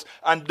impose.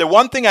 And the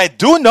one thing I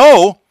do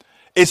know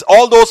is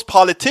all those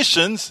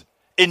politicians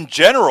in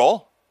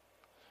general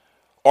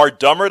are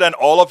dumber than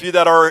all of you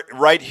that are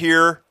right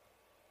here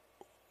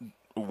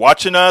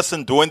watching us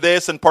and doing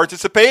this and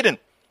participating.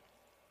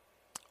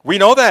 We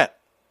know that.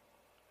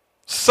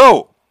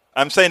 So,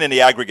 I'm saying in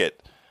the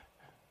aggregate,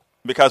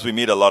 because we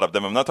meet a lot of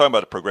them. I'm not talking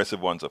about the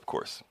progressive ones, of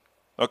course.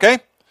 Okay?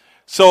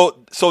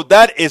 So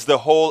that is the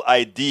whole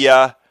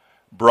idea,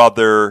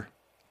 brother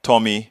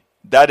Tommy.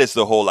 That is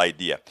the whole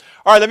idea.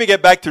 All right, let me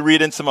get back to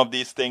reading some of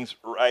these things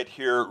right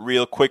here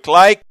real quick.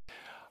 Like,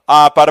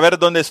 para ver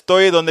dónde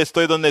estoy.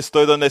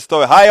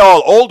 Hi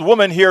all, old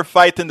woman here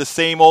fighting the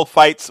same old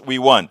fights we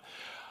won.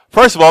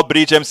 First of all,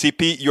 Bridge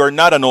MCP, you're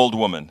not an old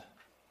woman.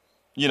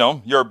 You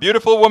know, you're a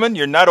beautiful woman,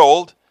 you're not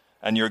old,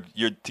 and you're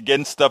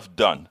getting stuff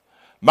done.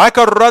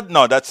 Michael Rudd,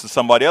 no, that's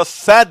somebody else.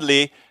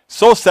 Sadly,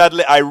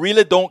 I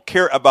really don't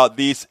care about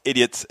these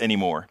idiots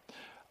anymore.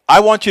 I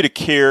want you to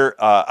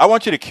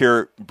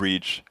care,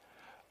 Bridge.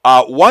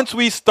 Once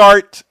we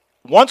start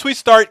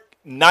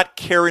not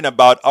caring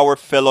about our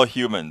fellow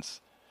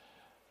humans,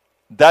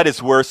 that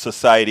is where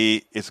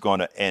society is going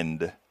to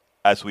end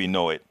as we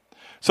know it.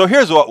 So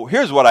here's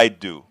what I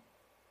do.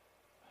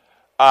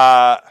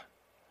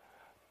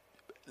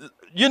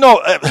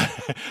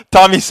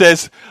 Tommy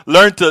says,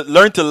 learn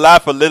to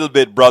laugh a little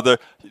bit, brother.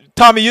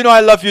 Tommy, you know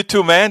I love you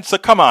too, man. So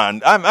come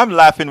on, I'm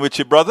laughing with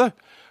you, brother.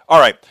 All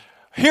right,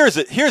 here's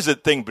the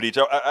thing, Bridge.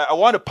 I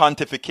want to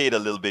pontificate a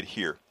little bit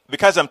here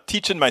because I'm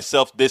teaching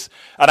myself this,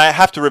 and I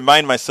have to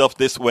remind myself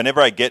this whenever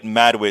I get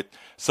mad with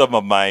some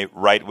of my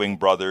right-wing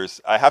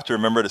brothers. I have to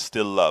remember to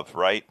still love,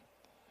 right?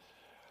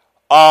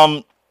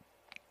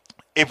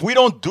 If we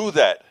don't do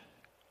that,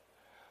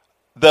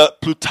 the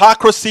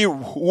plutocracy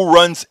who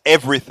runs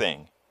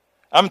everything,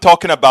 I'm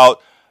talking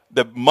about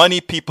the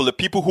money people, the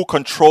people who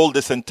control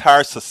this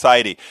entire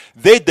society,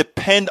 they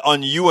depend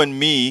on you and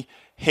me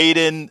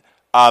hating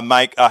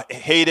the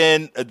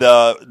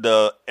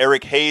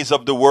Eric Hayes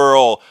of the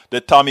world,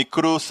 the Tommy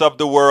Cruz of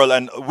the world,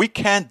 and we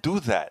can't do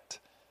that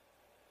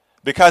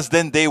because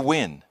then they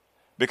win,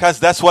 because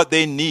that's what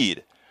they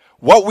need.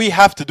 What we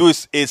have to do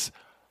is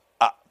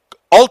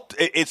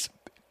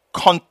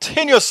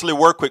continuously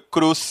work with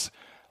Cruz,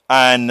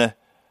 and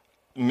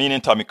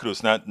meaning Tommy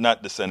Cruz, not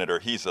the senator,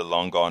 he's a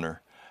long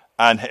goner,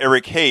 and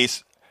Eric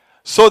Hayes,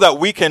 so that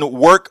we can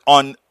work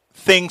on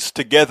things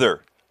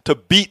together to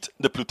beat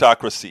the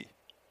plutocracy.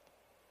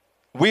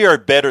 We are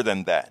better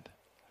than that.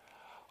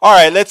 All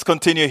right, let's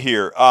continue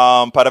here.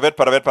 Carl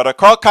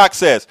Cox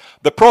says,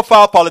 the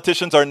profile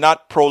politicians are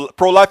not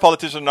pro-life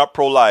politicians are not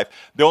pro-life.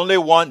 They only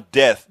want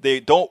death.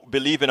 They don't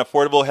believe in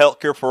affordable health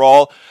care for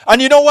all.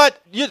 And you know what?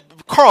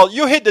 Carl,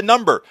 you hit the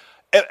number.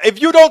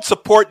 If you don't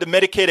support the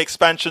Medicaid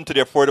expansion to the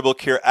Affordable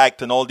Care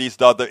Act and all these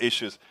other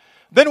issues,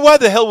 then why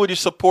the hell would you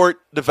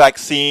support the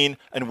vaccine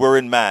and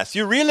wearing masks?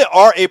 You really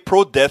are a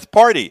pro-death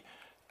party.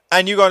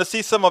 And you're going to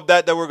see some of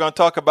that we're going to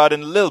talk about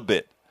in a little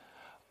bit.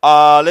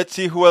 Let's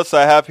see who else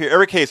I have here.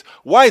 Eric Hayes,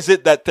 why is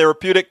it that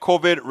therapeutic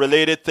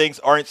COVID-related things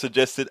aren't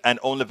suggested and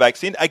only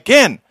vaccine?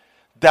 Again,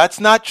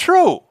 that's not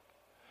true.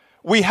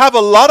 We have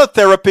a lot of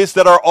therapies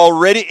that are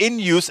already in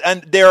use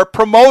and they are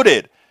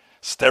promoted.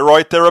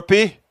 Steroid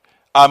therapy,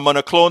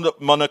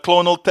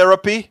 monoclonal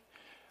therapy.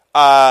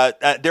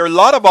 There are a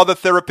lot of other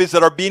therapies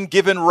that are being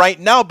given right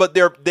now, but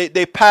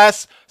they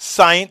pass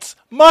science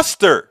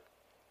muster.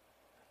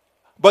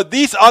 But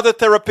these other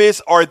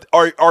therapists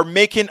are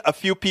making a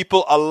few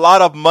people a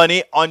lot of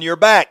money on your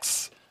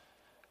backs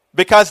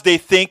because they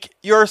think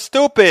you're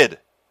stupid.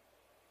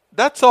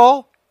 That's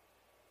all.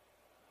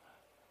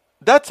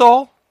 That's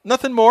all.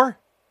 Nothing more.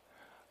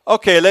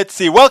 Okay, let's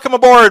see. Welcome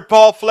aboard,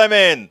 Paul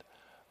Fleming,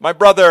 my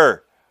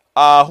brother.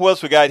 Who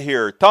else we got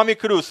here? Tommy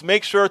Cruz,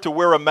 make sure to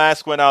wear a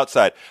mask when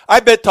outside. I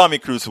bet Tommy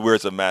Cruz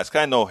wears a mask.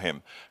 I know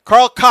him.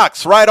 Carl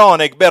Cox, right on,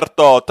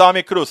 Egberto.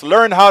 Tommy Cruz,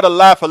 learn how to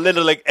laugh a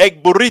little like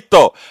Egg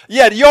Burrito.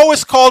 Yeah, you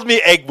always called me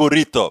Egg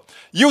Burrito.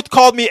 You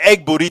called me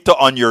Egg Burrito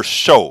on your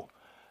show.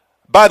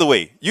 By the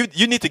way,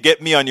 you need to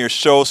get me on your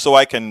show so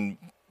I can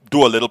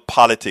do a little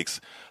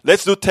politics.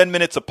 Let's do 10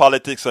 minutes of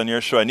politics on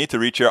your show. I need to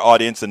reach your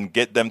audience and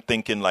get them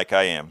thinking like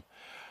I am.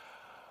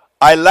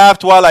 I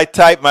laughed while I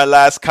typed my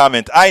last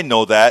comment. I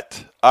know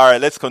that. All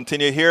right, let's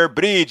continue here.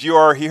 Bridge, you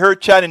are here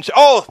chatting.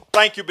 Oh,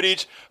 thank you,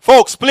 Bridge.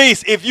 Folks,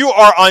 please, if you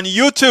are on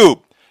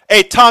YouTube,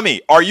 hey,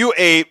 Tommy, are you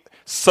a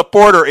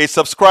supporter, a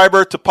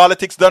subscriber to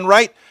Politics Done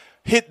Right,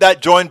 hit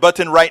that join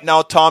button right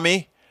now,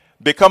 Tommy.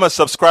 Become a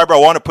subscriber. I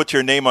want to put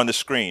your name on the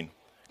screen.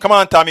 Come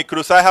on, Tommy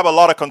Cruz. I have a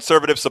lot of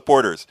conservative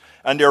supporters,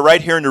 and they're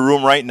right here in the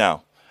room right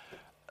now.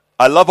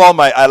 I love all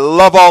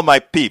my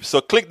peeps.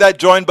 So click that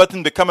join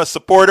button, become a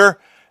supporter,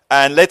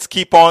 and let's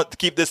keep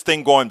this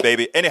thing going,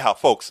 baby. Anyhow,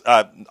 folks,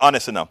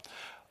 honest enough,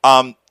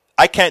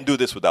 I can't do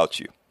this without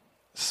you.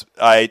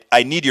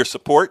 I need your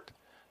support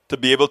to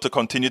be able to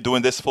continue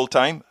doing this full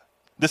time.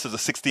 This is a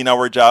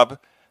 16-hour job,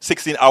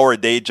 16-hour a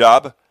day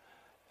job,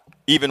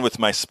 even with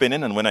my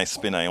spinning. And when I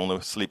spin, I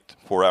only sleep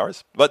 4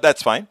 hours, but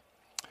that's fine.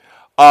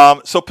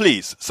 So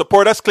please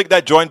support us. Click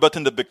that join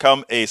button to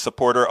become a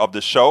supporter of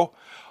the show.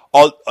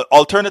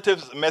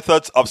 Alternative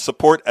methods of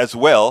support as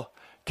well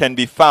can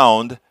be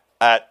found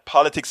at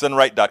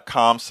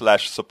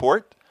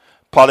politicsdoneright.com/support.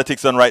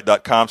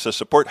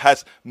 Politicsdoneright.com/support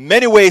has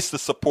many ways to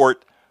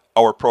support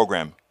our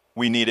program.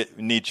 We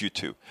need you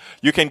to.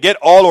 You can get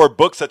all our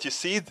books that you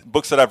see,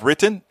 books that I've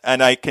written,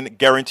 and I can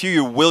guarantee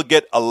you will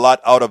get a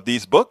lot out of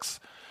these books.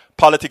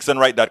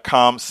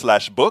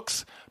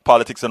 Politicsdoneright.com/books.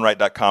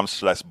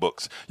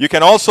 Politicsdoneright.com/books. You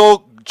can also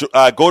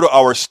go to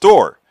our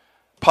store.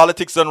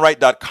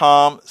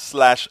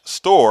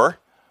 politicsdoneright.com/store,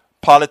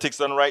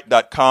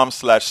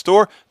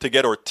 politicsdoneright.com/store to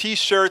get our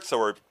t-shirts,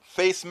 our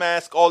face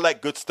mask, all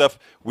that good stuff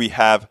we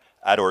have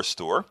at our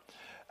store.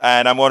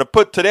 And I'm going to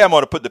put the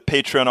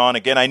Patreon on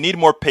again. I need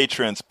more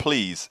patrons,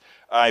 please.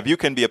 If you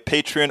can be a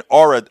patron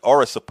or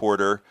a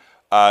supporter,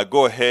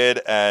 go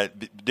ahead.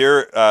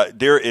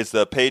 There is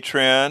the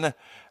Patreon,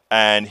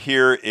 and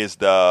here is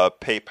the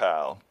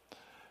PayPal.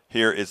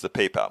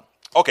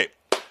 Okay.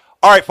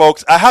 All right,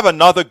 folks, I have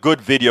another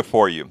good video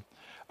for you.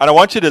 And I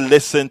want you to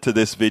listen to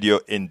this video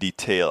in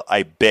detail,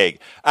 I beg.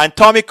 And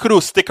Tommy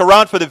Cruz, stick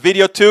around for the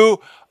video too.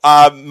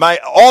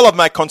 All of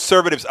my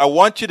conservatives, I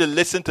want you to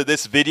listen to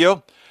this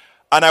video.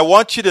 And I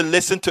want you to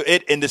listen to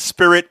it in the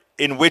spirit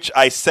in which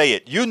I say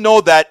it. You know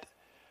that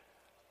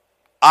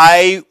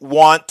I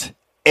want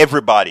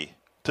everybody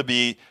to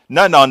be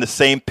not on the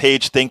same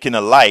page thinking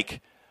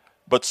alike,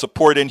 but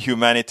supporting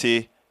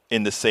humanity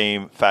in the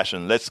same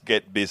fashion. Let's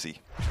get busy.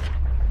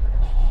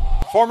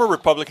 Former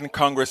Republican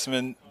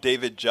Congressman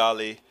David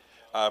Jolly,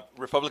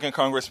 Republican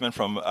Congressman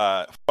from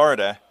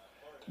Florida,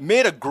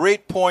 made a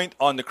great point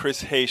on the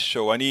Chris Hayes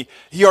show, and he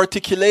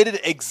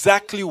articulated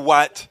exactly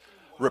what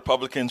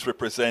Republicans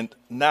represent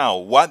now,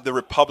 what the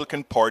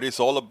Republican Party is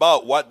all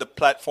about, what the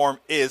platform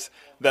is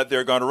that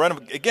they're going to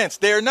run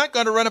against. They're not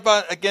going to run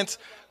against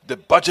the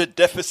budget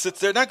deficits.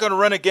 They're not going to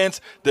run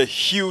against the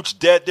huge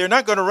debt. They're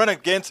not going to run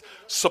against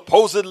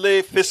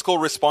supposedly fiscal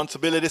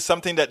responsibility,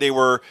 something that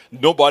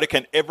nobody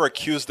can ever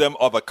accuse them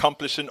of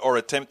accomplishing or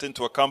attempting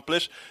to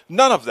accomplish.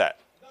 None of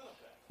that.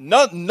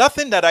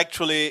 Nothing that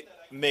actually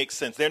makes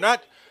sense. They're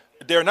not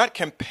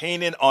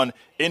campaigning on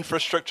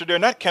infrastructure. They're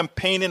not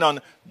campaigning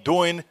on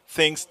doing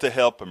things to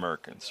help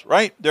Americans,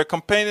 right? They're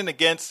campaigning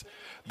against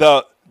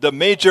their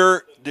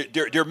major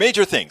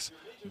things.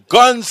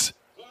 Guns.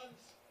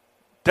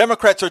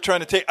 Democrats are trying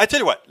to take. I tell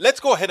you what, let's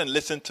go ahead and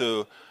listen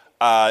to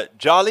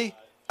Jolly,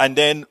 and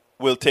then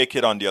we'll take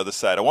it on the other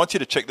side. I want you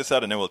to check this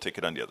out, and then we'll take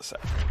it on the other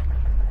side.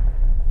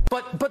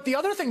 But the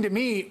other thing to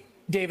me,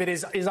 David,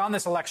 is on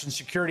this election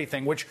security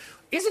thing, which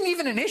isn't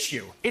even an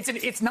issue.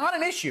 It's not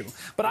an issue.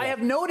 But I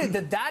have noted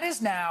that is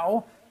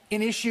now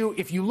an issue.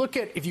 If you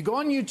go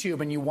on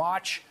YouTube and you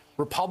watch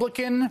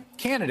Republican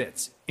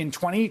candidates in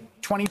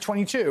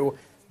 2022,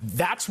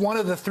 that's one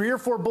of the 3 or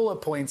 4 bullet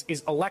points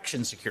is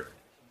election security.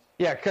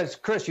 Yeah, because,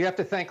 Chris, you have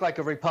to think like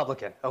a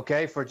Republican,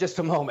 okay, for just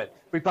a moment.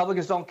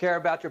 Republicans don't care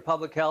about your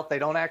public health. They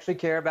don't actually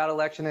care about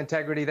election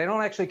integrity. They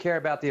don't actually care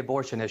about the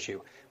abortion issue.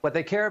 What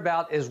they care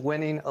about is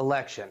winning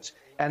elections.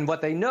 And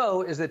what they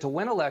know is that to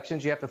win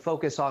elections, you have to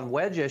focus on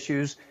wedge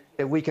issues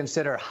that we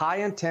consider high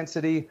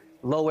intensity,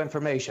 low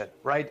information,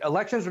 right?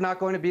 Elections are not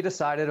going to be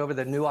decided over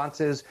the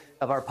nuances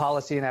of our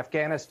policy in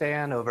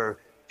Afghanistan, over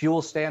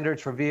fuel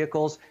standards for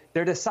vehicles.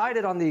 They're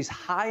decided on these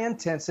high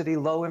intensity,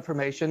 low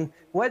information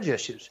wedge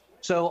issues.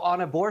 So on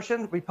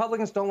abortion,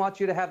 Republicans don't want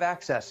you to have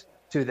access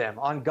to them.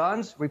 On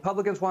guns,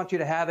 Republicans want you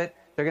to have it.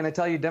 They're going to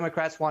tell you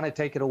Democrats want to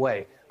take it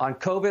away. On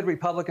COVID,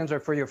 Republicans are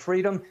for your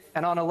freedom.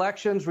 And on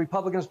elections,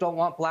 Republicans don't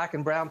want black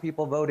and brown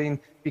people voting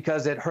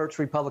because it hurts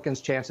Republicans'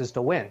 chances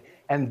to win.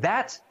 And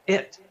that's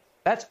it.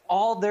 That's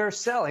all they're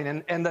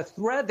selling. And the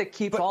thread that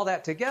keeps all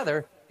that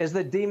together is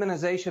the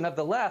demonization of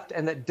the left,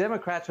 and that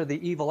Democrats are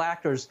the evil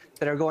actors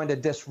that are going to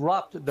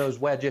disrupt those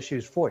wedge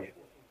issues for you.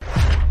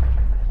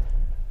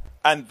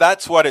 And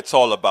that's what it's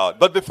all about.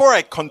 But before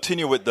I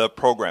continue with the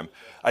program,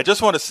 I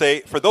just want to say,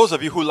 for those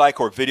of you who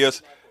like our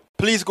videos,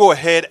 please go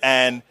ahead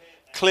and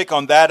click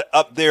on that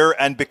up there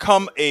and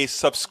become a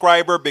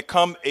subscriber,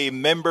 become a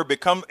member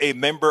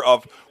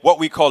of what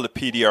we call the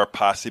PDR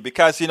Posse.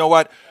 Because you know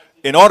what?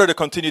 In order to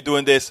continue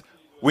doing this,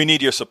 we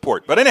need your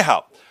support. But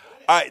anyhow,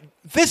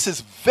 this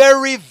is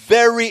very,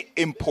 very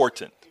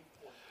important.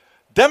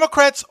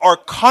 Democrats are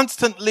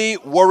constantly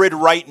worried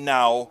right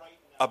now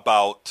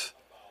about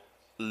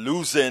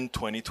losing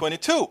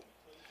 2022.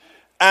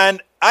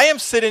 And I am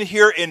sitting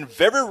here in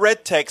very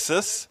red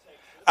Texas,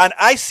 and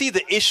I see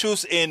the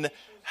issues in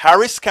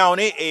Harris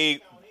County, a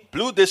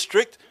blue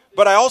district,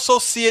 but I also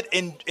see it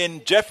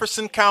in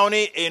Jefferson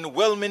County, in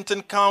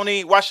Wilmington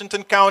County,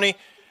 Washington County,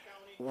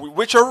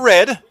 which are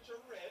red.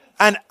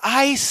 And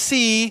I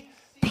see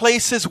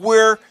places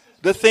where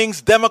the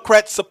things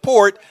Democrats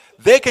support,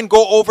 they can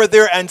go over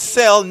there and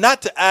sell,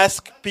 not to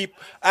ask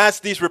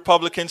these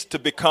Republicans to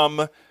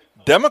become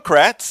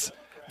Democrats,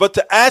 but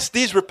to ask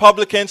these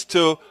Republicans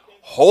to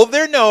hold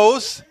their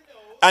nose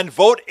and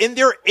vote in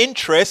their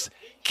interest,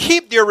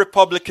 keep their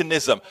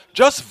republicanism.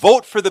 Just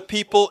vote for the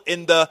people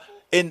in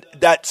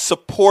that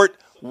support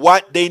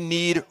what they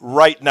need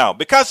right now.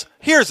 Because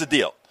here's the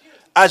deal.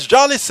 As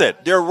Jolly said,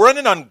 they're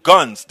running on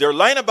guns. They're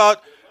lying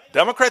about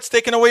Democrats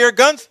taking away your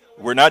guns.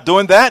 We're not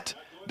doing that.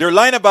 They're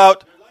lying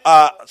about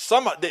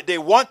they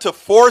want to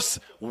force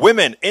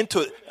women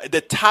into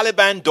the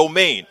Taliban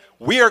domain.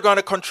 We are going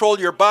to control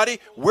your body.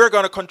 We're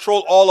going to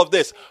control all of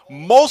this.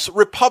 Most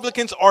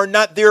Republicans are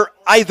not there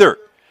either.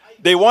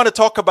 They want to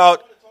talk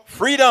about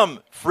freedom.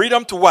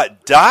 Freedom to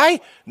what? Die?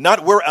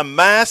 Not wear a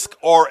mask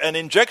or an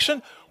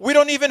injection? We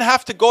don't even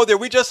have to go there.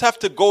 We just have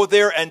to go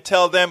there and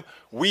tell them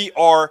we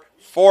are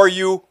for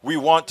you. We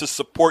want to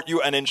support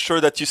you and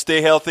ensure that you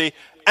stay healthy.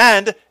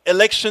 And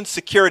election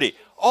security.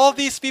 All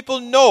these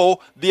people know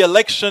the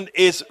election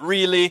is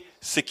really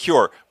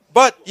secure.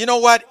 But you know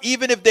what?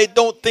 Even if they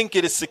don't think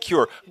it is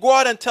secure, go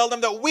out and tell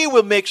them that we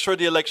will make sure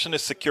the election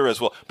is secure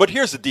as well. But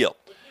here's the deal.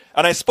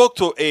 And I spoke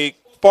to a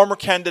former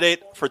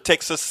candidate for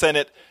Texas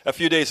Senate a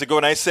few days ago,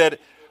 and I said,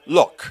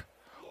 look,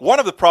 one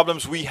of the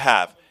problems we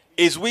have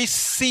is we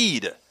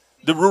cede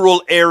the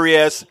rural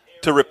areas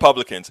to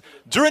Republicans.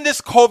 During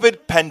this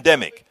COVID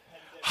pandemic,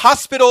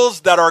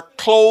 hospitals that are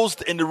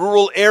closed in the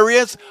rural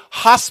areas,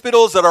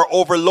 hospitals that are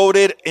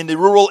overloaded in the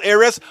rural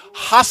areas,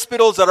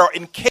 hospitals that are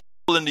incapable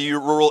in the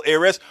rural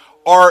areas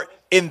are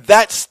in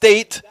that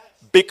state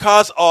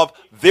because of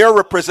their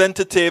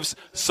representatives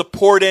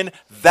supporting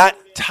that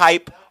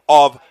type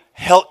of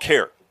health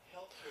care.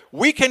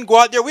 We can go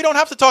out there. We don't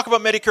have to talk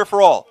about Medicare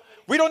for all.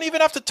 We don't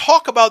even have to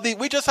talk about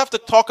we just have to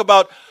talk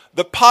about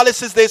the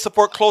policies they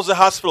support. Close the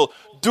hospital.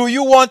 Do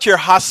you want your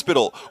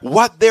hospital?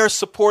 What they're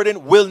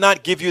supporting will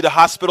not give you the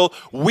hospital.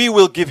 We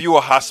will give you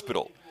a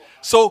hospital.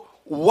 So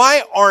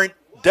why aren't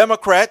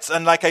Democrats,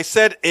 and like I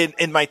said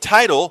in my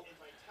title,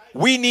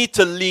 we need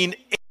to lean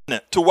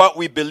in to what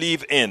we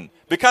believe in.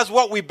 Because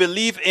what we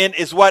believe in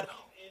is what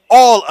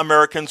all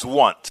Americans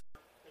want.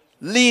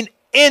 Lean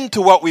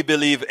into what we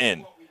believe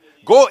in.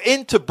 Go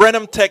into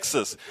Brenham,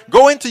 Texas.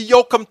 Go into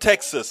Yoakum,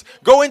 Texas.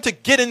 Go into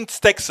Giddens,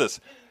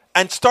 Texas.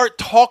 And start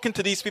talking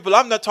to these people.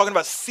 I'm not talking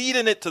about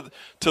ceding it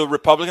to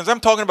Republicans. I'm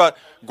talking about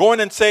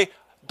going and say,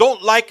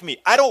 don't like me.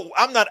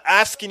 I'm not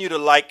asking you to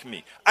like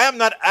me. I am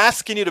not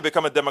asking you to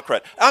become a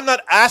Democrat. I'm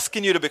not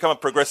asking you to become a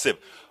progressive.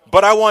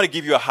 But I want to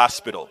give you a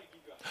hospital.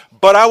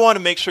 But I want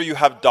to make sure you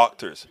have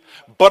doctors.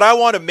 But I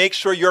want to make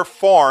sure your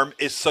farm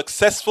is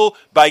successful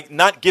by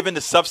not giving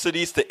the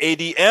subsidies to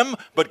ADM,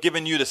 but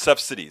giving you the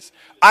subsidies.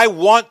 I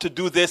want to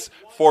do this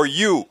for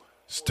you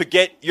to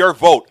get your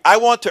vote. I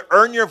want to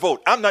earn your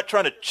vote. I'm not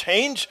trying to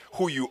change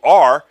who you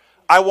are.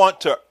 I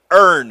want to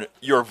earn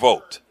your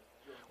vote.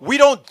 We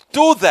don't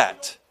do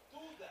that.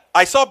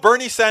 I saw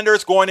Bernie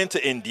Sanders going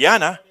into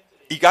Indiana.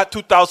 He got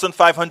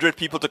 2,500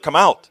 people to come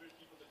out.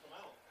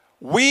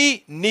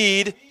 We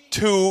need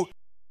to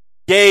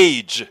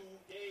engage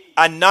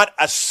and not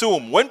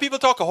assume. When people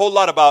talk a whole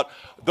lot about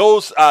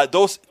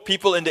those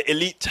people in the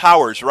elite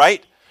towers,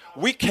 right?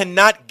 We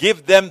cannot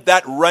give them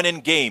that running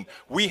game.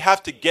 We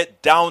have to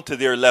get down to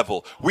their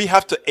level. We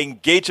have to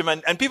engage them.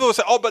 And people will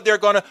say, oh, but they're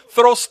going to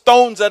throw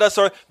stones at us,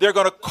 or they're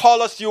going to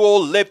call us you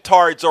old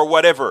libtards or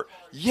whatever.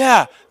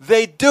 Yeah,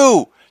 they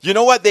do. You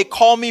know what they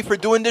call me for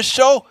doing this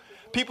show?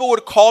 People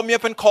would call me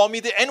up and call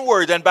me the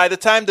N-word. And by the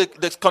time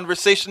this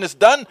conversation is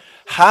done,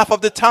 half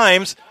of the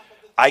times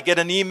I get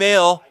an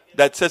email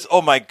that says,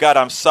 oh my God,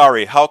 I'm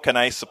sorry. How can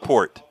I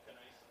support?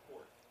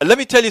 And let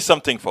me tell you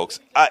something, folks.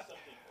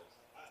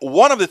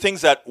 One of the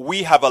things that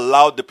we have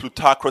allowed the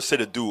plutocracy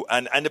to do,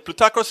 and the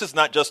plutocracy is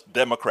not just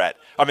Democrat.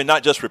 I mean,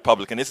 not just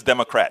Republican. It's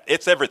Democrat.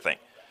 It's everything.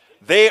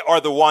 They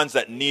are the ones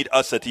that need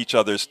us at each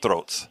other's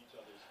throats.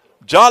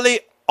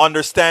 Jolly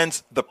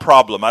understands the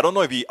problem. I don't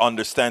know if he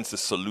understands the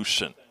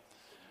solution.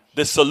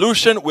 The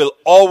solution will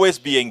always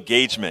be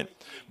engagement.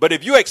 But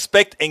if you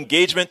expect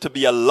engagement to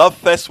be a love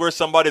fest where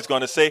somebody's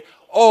going to say,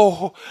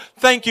 oh,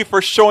 thank you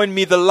for showing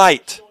me the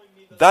light.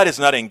 That is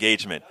not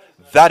engagement.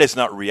 That is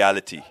not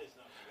reality.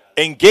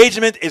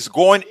 Engagement is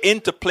going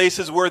into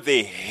places where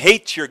they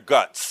hate your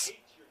guts.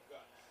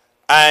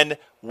 And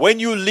when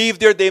you leave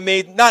there, they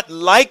may not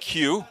like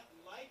you.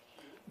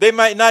 They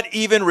might not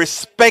even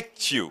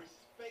respect you.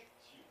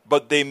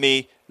 But they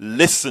may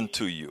listen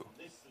to you.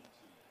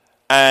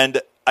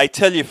 And I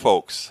tell you,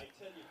 folks,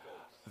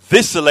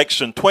 this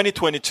election,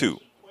 2022,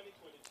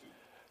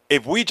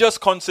 if we just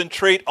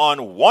concentrate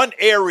on one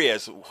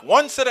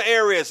set of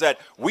areas that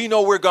we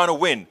know we're going to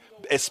win,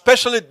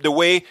 especially the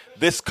way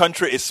this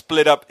country is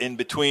split up in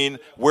between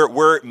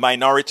where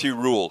minority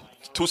rule.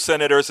 two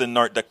senators in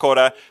North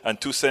Dakota and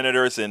two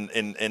senators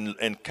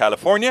in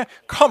California.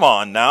 Come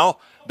on now.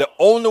 The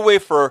only way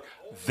for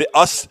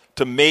us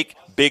to make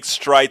big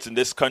strides in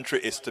this country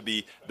is to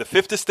be the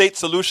 50-state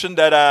solution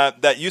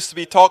that used to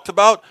be talked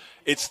about.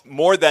 It's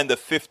more than the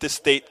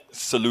 50-state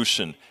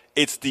solution.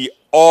 It's the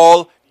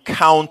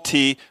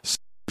all-county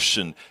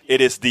solution.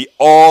 It is the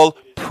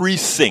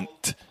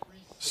all-precinct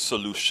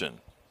solution.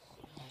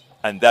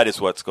 And that is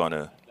what's going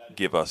to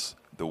give us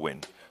the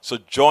win. So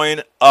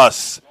join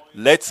us.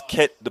 Let's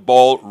get the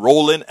ball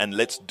rolling and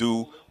let's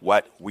do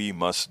what we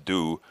must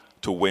do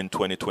to win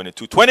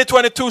 2022.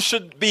 2022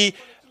 should be,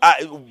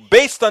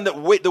 based on the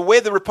way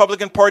the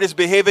Republican Party is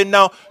behaving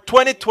now,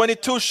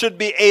 2022 should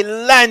be a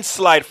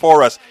landslide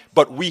for us.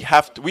 But we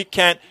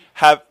can't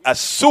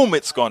assume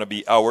it's going to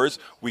be ours.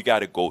 We got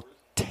to go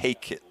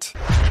take it.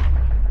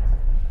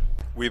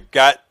 We've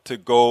got to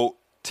go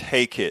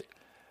take it.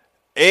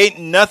 Ain't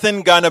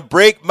nothing gonna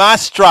break my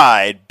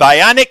stride.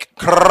 Bionic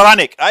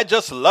Chronic. I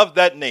just love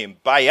that name.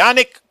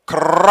 Bionic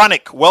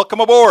Chronic. Welcome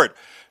aboard.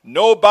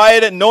 No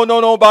Biden. No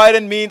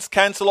Biden means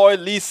cancel oil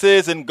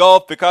leases in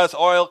Gulf because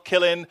oil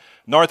killing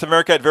North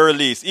America at very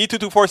least.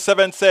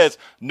 E2247 says,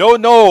 no,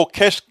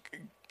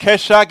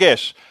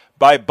 Keshagesh.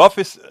 By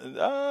Buffy.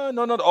 No.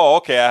 Oh,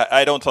 okay.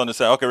 I don't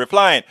understand. Okay,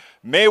 replying.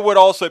 Maywood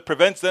also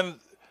prevents them.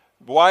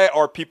 Why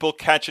are people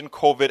catching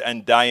COVID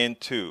and dying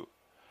too?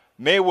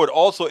 Maywood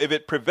also, if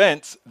it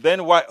prevents,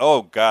 then why?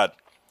 Oh God,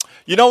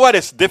 you know what?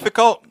 It's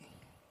difficult.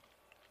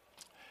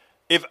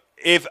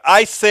 If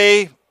I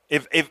say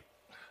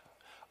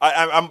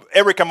I'm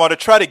Eric, I'm going to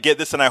try to get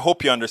this, and I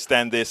hope you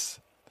understand this.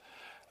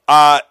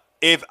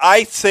 If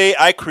I say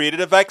I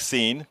created a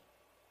vaccine,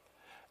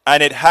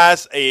 and it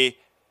has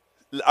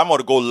I'm going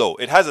to go low.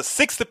 It has a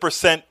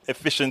 60%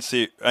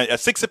 efficiency, a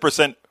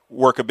 60%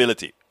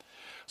 workability.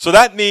 So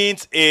that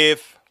means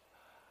if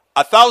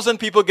 1,000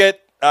 people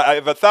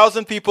if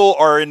 1,000 people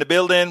are in the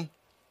building,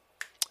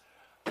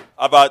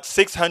 about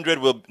 600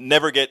 will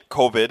never get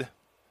COVID,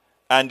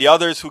 and the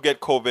others who get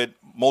COVID,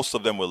 most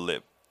of them will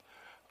live.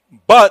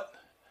 But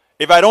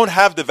if I don't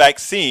have the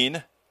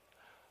vaccine,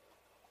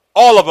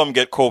 all of them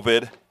get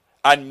COVID,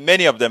 and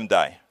many of them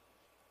die.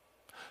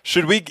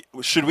 Should we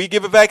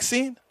give a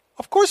vaccine?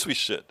 Of course we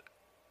should.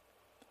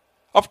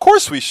 Of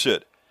course we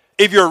should.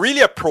 If you're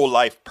really a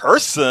pro-life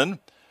person,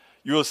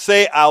 you will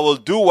say, I will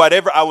do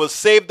whatever. I will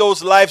save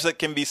those lives that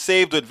can be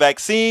saved with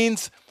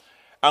vaccines,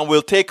 and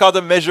we'll take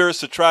other measures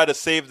to try to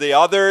save the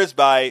others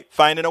by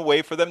finding a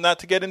way for them not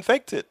to get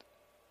infected.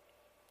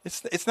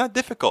 It's not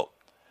difficult.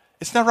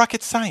 It's not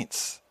rocket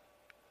science.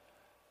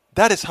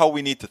 That is how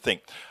we need to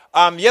think.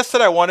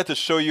 Yesterday, I wanted to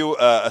show you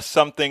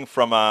something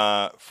from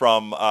a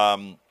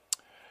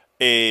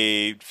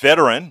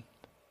veteran.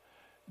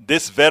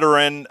 This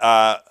veteran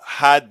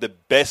had the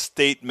best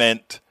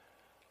statement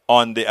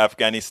on the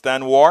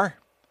Afghanistan war.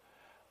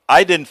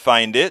 I didn't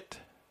find it.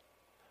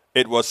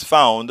 It was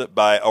found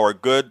by our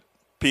good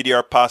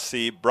PDR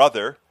Posse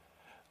brother,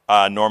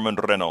 Norman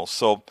Reynolds.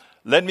 So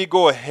let me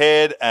go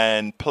ahead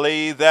and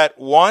play that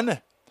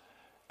one.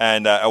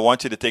 And I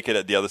want you to take it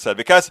at the other side.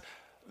 Because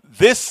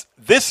this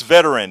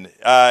veteran,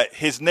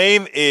 his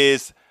name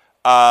is,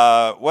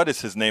 what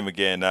is his name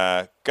again?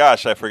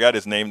 Gosh, I forgot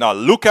his name. Now,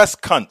 Lucas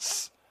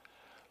Kuntz.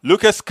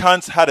 Lucas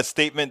Kuntz had a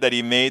statement that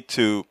he made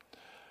to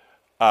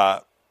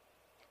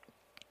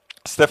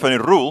Stephanie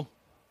Ruhle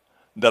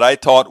that I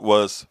thought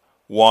was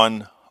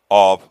one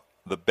of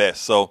the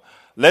best. So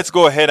let's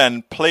go ahead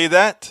and play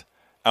that,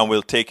 and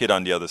we'll take it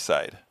on the other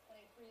side.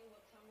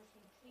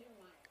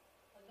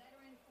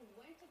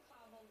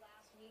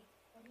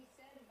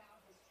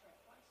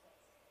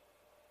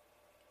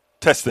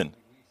 Testing.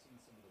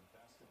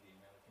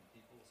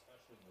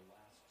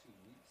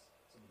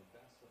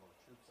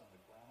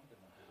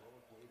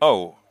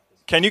 Oh,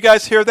 can you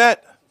guys hear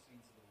that?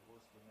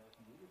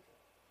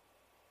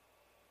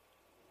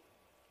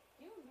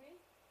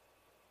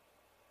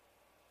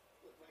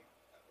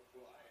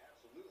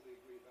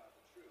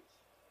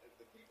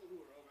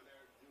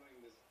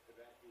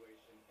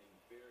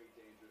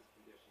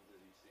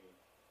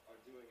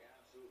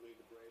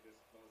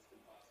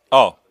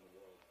 Oh,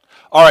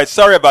 all right.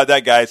 Sorry about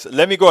that, guys.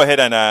 Let me go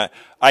ahead and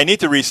I need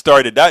to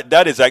restart it.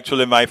 That is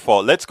actually my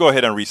fault. Let's go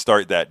ahead and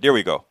restart that. There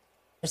we go.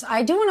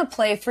 I do want to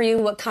play for you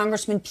what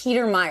Congressman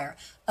Peter Meijer,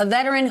 a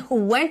veteran who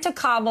went to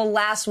Kabul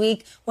last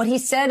week, what he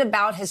said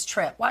about his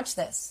trip. Watch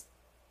this.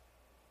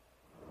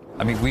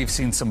 I mean, we've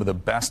seen some of the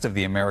best of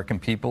the American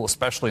people,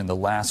 especially in the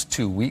last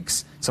 2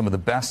 weeks, some of the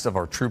best of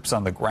our troops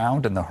on the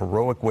ground and the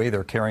heroic way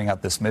they're carrying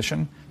out this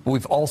mission. But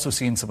we've also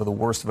seen some of the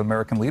worst of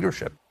American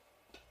leadership.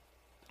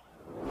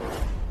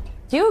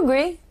 Do you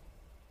agree?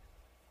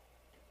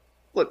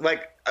 Look,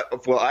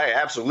 I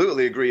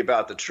absolutely agree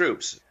about the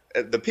troops.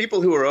 The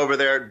people who are over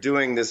there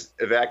doing this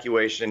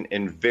evacuation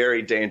in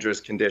very dangerous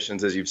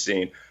conditions, as you've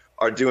seen,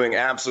 are doing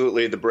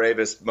absolutely the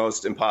bravest,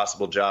 most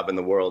impossible job in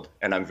the world,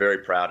 and I'm very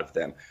proud of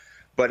them.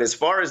 But as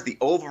far as the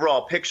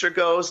overall picture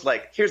goes,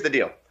 here's the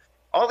deal.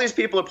 All these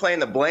people are playing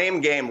the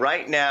blame game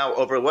right now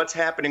over what's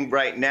happening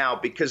right now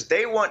because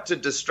they want to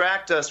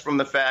distract us from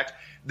the fact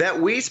that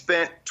we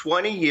spent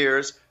 20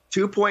 years,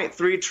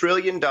 $2.3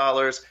 trillion,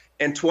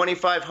 and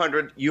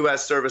 2,500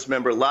 U.S. service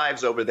member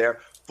lives over there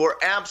for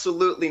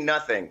absolutely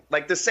nothing.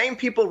 Like the same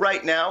people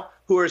right now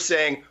who are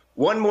saying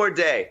one more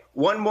day,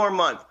 one more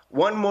month,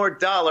 one more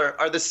dollar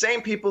are the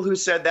same people who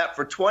said that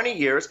for 20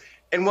 years.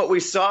 And what we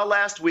saw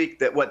last week,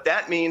 that what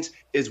that means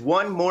is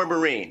one more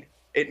Marine.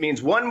 It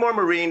means one more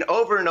Marine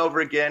over and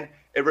over again.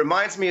 It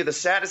reminds me of the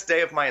saddest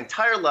day of my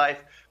entire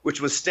life, which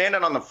was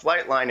standing on the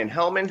flight line in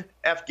Helmand,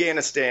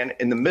 Afghanistan,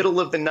 in the middle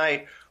of the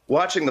night,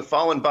 watching the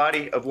fallen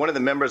body of one of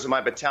the members of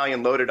my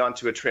battalion loaded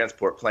onto a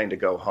transport plane to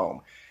go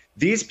home.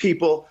 These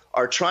people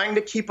are trying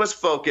to keep us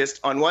focused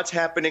on what's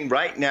happening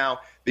right now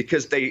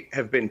because they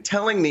have been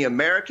telling the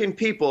American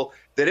people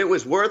that it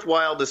was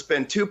worthwhile to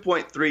spend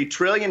 $2.3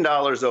 trillion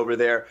over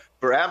there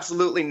for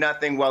absolutely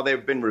nothing, while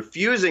they've been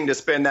refusing to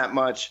spend that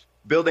much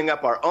building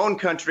up our own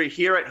country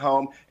here at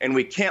home, and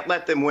we can't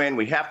let them win.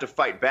 We have to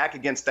fight back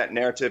against that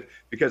narrative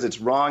because it's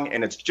wrong,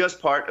 and it's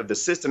just part of the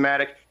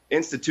systematic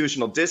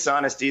institutional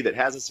dishonesty that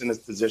has us in this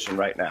position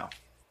right now.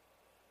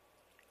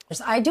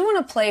 I do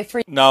want to play for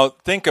you. Now,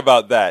 think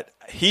about that.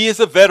 He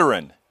is a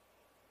veteran.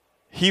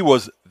 He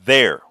was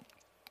there.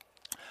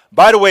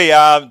 By the way,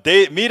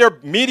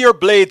 Meteor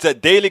Blades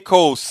at Daily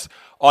Kos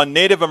on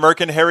Native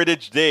American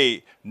Heritage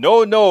Day.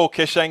 No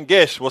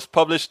Keshangesh was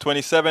published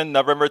 27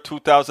 November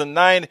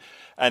 2009,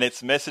 and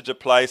its message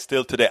applies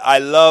still today. I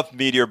love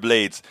Meteor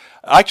Blades.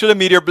 Actually,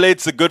 Meteor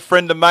Blades is a good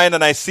friend of mine,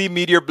 and I see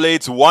Meteor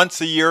Blades once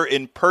a year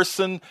in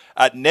person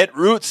at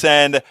Netroots,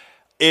 and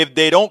if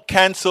they don't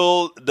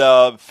cancel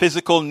the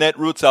physical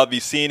Netroots, I'll be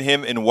seeing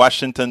him in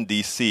Washington,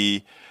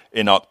 D.C.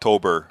 in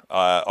October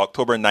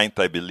 9th,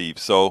 I believe.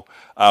 So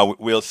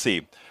we'll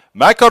see.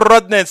 Michael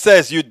Rudnan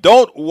says you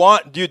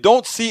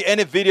don't see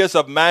any videos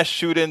of mass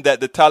shooting that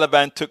the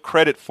Taliban took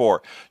credit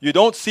for. You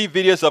don't see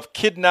videos of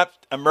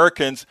kidnapped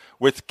Americans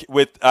with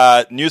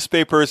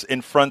newspapers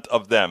in front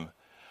of them.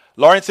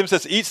 Lawrence Sim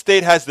says each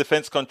state has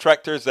defense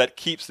contractors that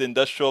keeps the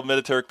industrial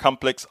military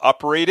complex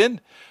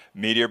operating.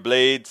 Meteor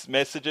Blades'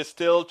 message is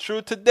still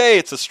true today.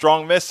 It's a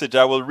strong message.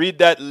 I will read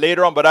that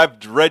later on, but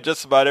I've read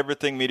just about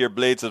everything Meteor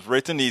Blades has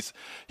written. He's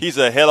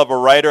a hell of a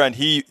writer, and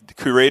he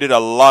curated a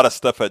lot of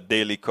stuff at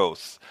Daily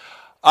Kos.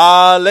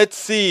 Let's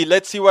see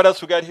what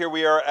else we got here.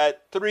 We are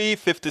at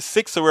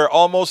 3:56, so we're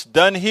almost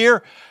done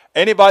here.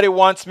 Anybody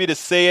wants me to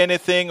say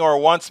anything or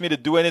wants me to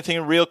do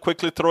anything real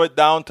quickly, throw it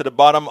down to the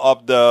bottom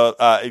of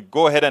the,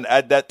 go ahead and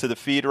add that to the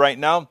feed right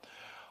now.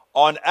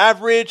 On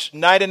average,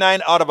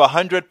 99 out of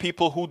 100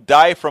 people who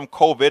die from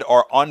COVID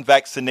are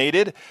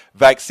unvaccinated.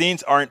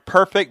 Vaccines aren't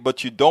perfect,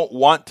 but you don't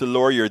want to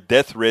lower your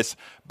death risk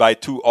by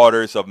 2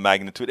 orders of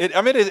magnitude.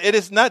 It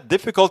is not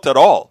difficult at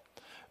all.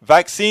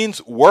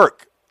 Vaccines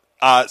work.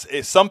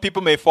 Some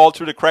people may fall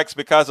through the cracks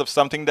because of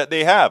something that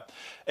they have.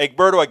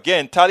 Egberto,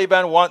 again,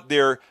 Taliban want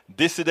their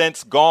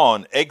dissidents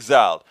gone,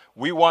 exiled.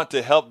 We want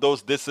to help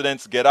those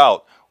dissidents get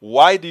out.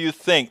 Why do you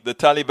think the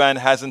Taliban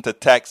hasn't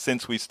attacked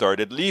since we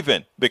started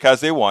leaving? Because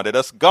they wanted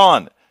us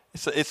gone.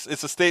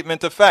 It's a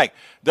statement of fact.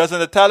 Doesn't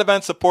the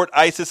Taliban support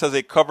ISIS as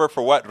a cover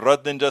for what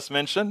Rudin just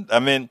mentioned? I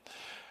mean,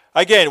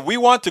 again, we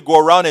want to go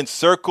around in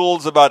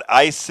circles about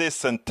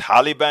ISIS and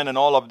Taliban and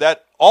all of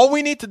that. All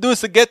we need to do is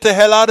to get the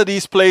hell out of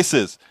these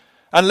places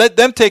and let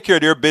them take care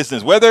of their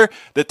business. Whether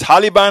the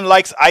Taliban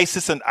likes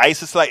ISIS and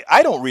ISIS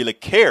I don't really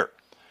care.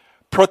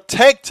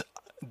 Protect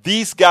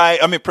these guys.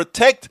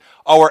 Protect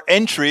our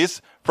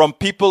entries from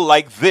people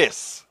like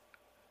this,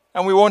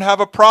 and we won't have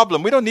a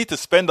problem. We don't need to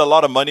spend a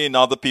lot of money in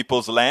other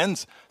people's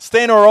lands.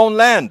 Stay in our own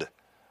land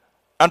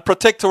and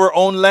protect our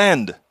own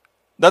land.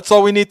 That's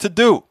all we need to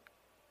do.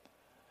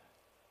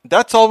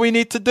 That's all we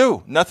need to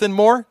do. Nothing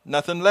more,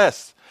 nothing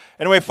less.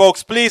 Anyway,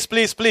 folks, please,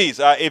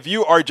 if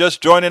you are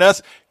just joining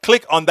us,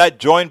 click on that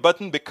join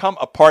button. Become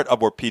a part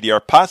of our PDR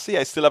posse.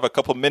 I still have a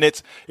couple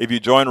minutes if you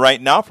join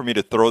right now for me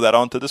to throw that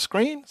onto the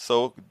screen.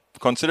 So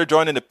consider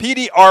joining the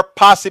PDR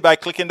posse by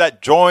clicking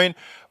that join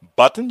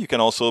button. You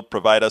can also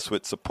provide us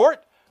with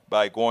support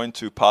by going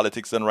to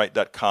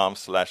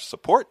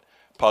politicsdoneright.com/support,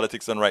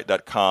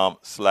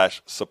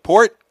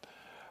 politicsdoneright.com/support.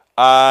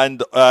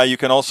 And you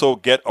can also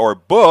get our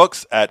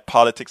books at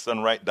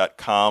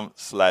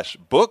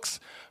politicsdoneright.com/books,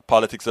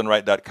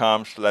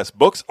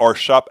 politicsdoneright.com/books, or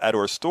shop at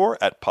our store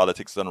at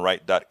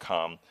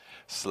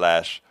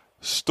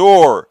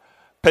politicsdoneright.com/store.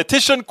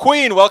 Petition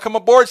Queen, welcome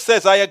aboard,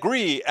 says, I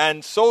agree,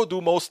 and so do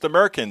most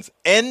Americans.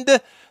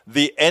 End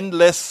the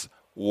endless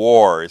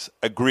wars.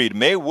 Agreed.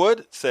 May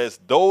Wood says,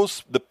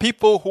 the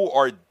people who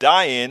are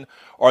dying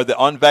are the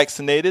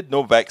unvaccinated.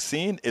 No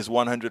vaccine is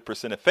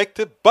 100%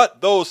 effective, but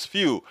those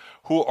few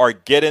who are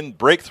getting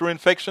breakthrough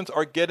infections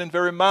are getting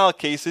very mild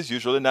cases,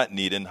 usually not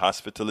needing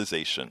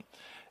hospitalization.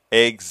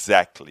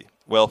 Exactly.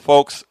 Well,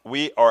 folks,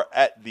 we are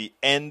at the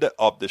end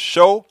of the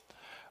show.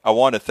 I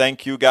want to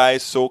thank you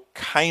guys so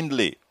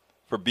kindly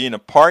for being a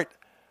part.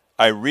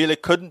 I really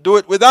couldn't do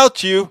it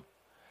without you.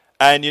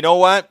 And you know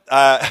what?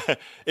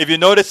 If you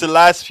notice the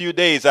last few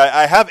days,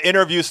 I have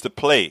interviews to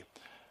play,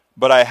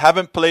 but I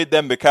haven't played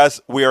them because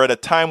we are at a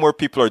time where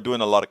people are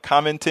doing a lot of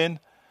commenting.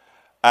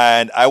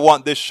 And I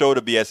want this show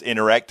to be as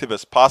interactive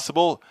as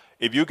possible.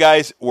 If you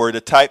guys were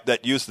the type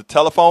that used the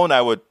telephone,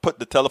 I would put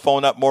the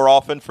telephone up more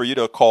often for you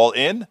to call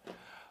in.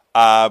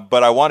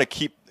 But I want to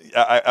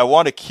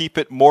keep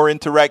it more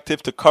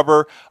interactive to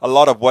cover a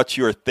lot of what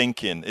you're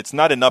thinking. It's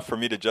not enough for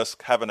me to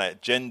just have an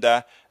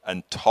agenda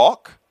and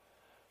talk,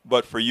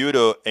 but for you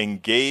to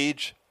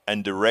engage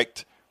and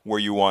direct where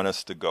you want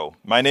us to go.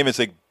 My name is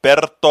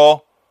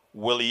Egberto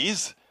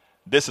Willies.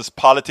 This is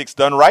Politics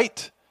Done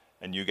Right.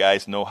 And you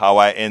guys know how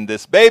I end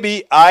this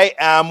baby. I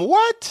am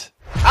what?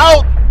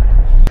 Out!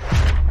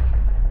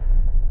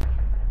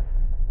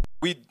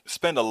 We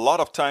spend a lot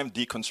of time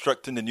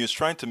deconstructing the news,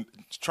 trying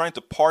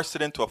to parse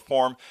it into a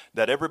form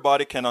that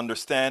everybody can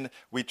understand.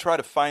 We try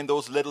to find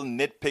those little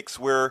nitpicks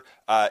where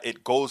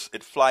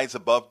it flies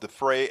above the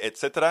fray,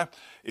 etc.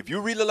 If you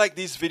really like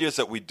these videos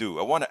that we do,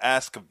 I want to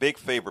ask a big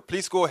favor.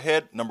 Please go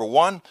ahead. Number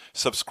 1,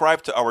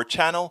 subscribe to our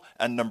channel.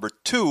 And number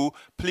 2,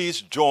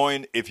 please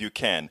join if you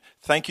can.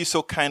 Thank you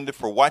so kindly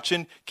for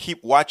watching.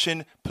 Keep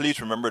watching. Please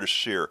remember to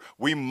share.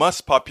 We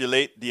must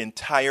populate the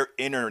entire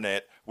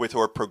internet with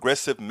our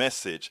progressive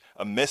message,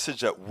 a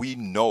message that we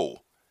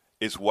know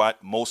is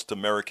what most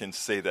Americans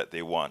say that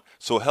they want.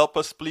 So help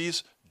us,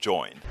 please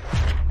join.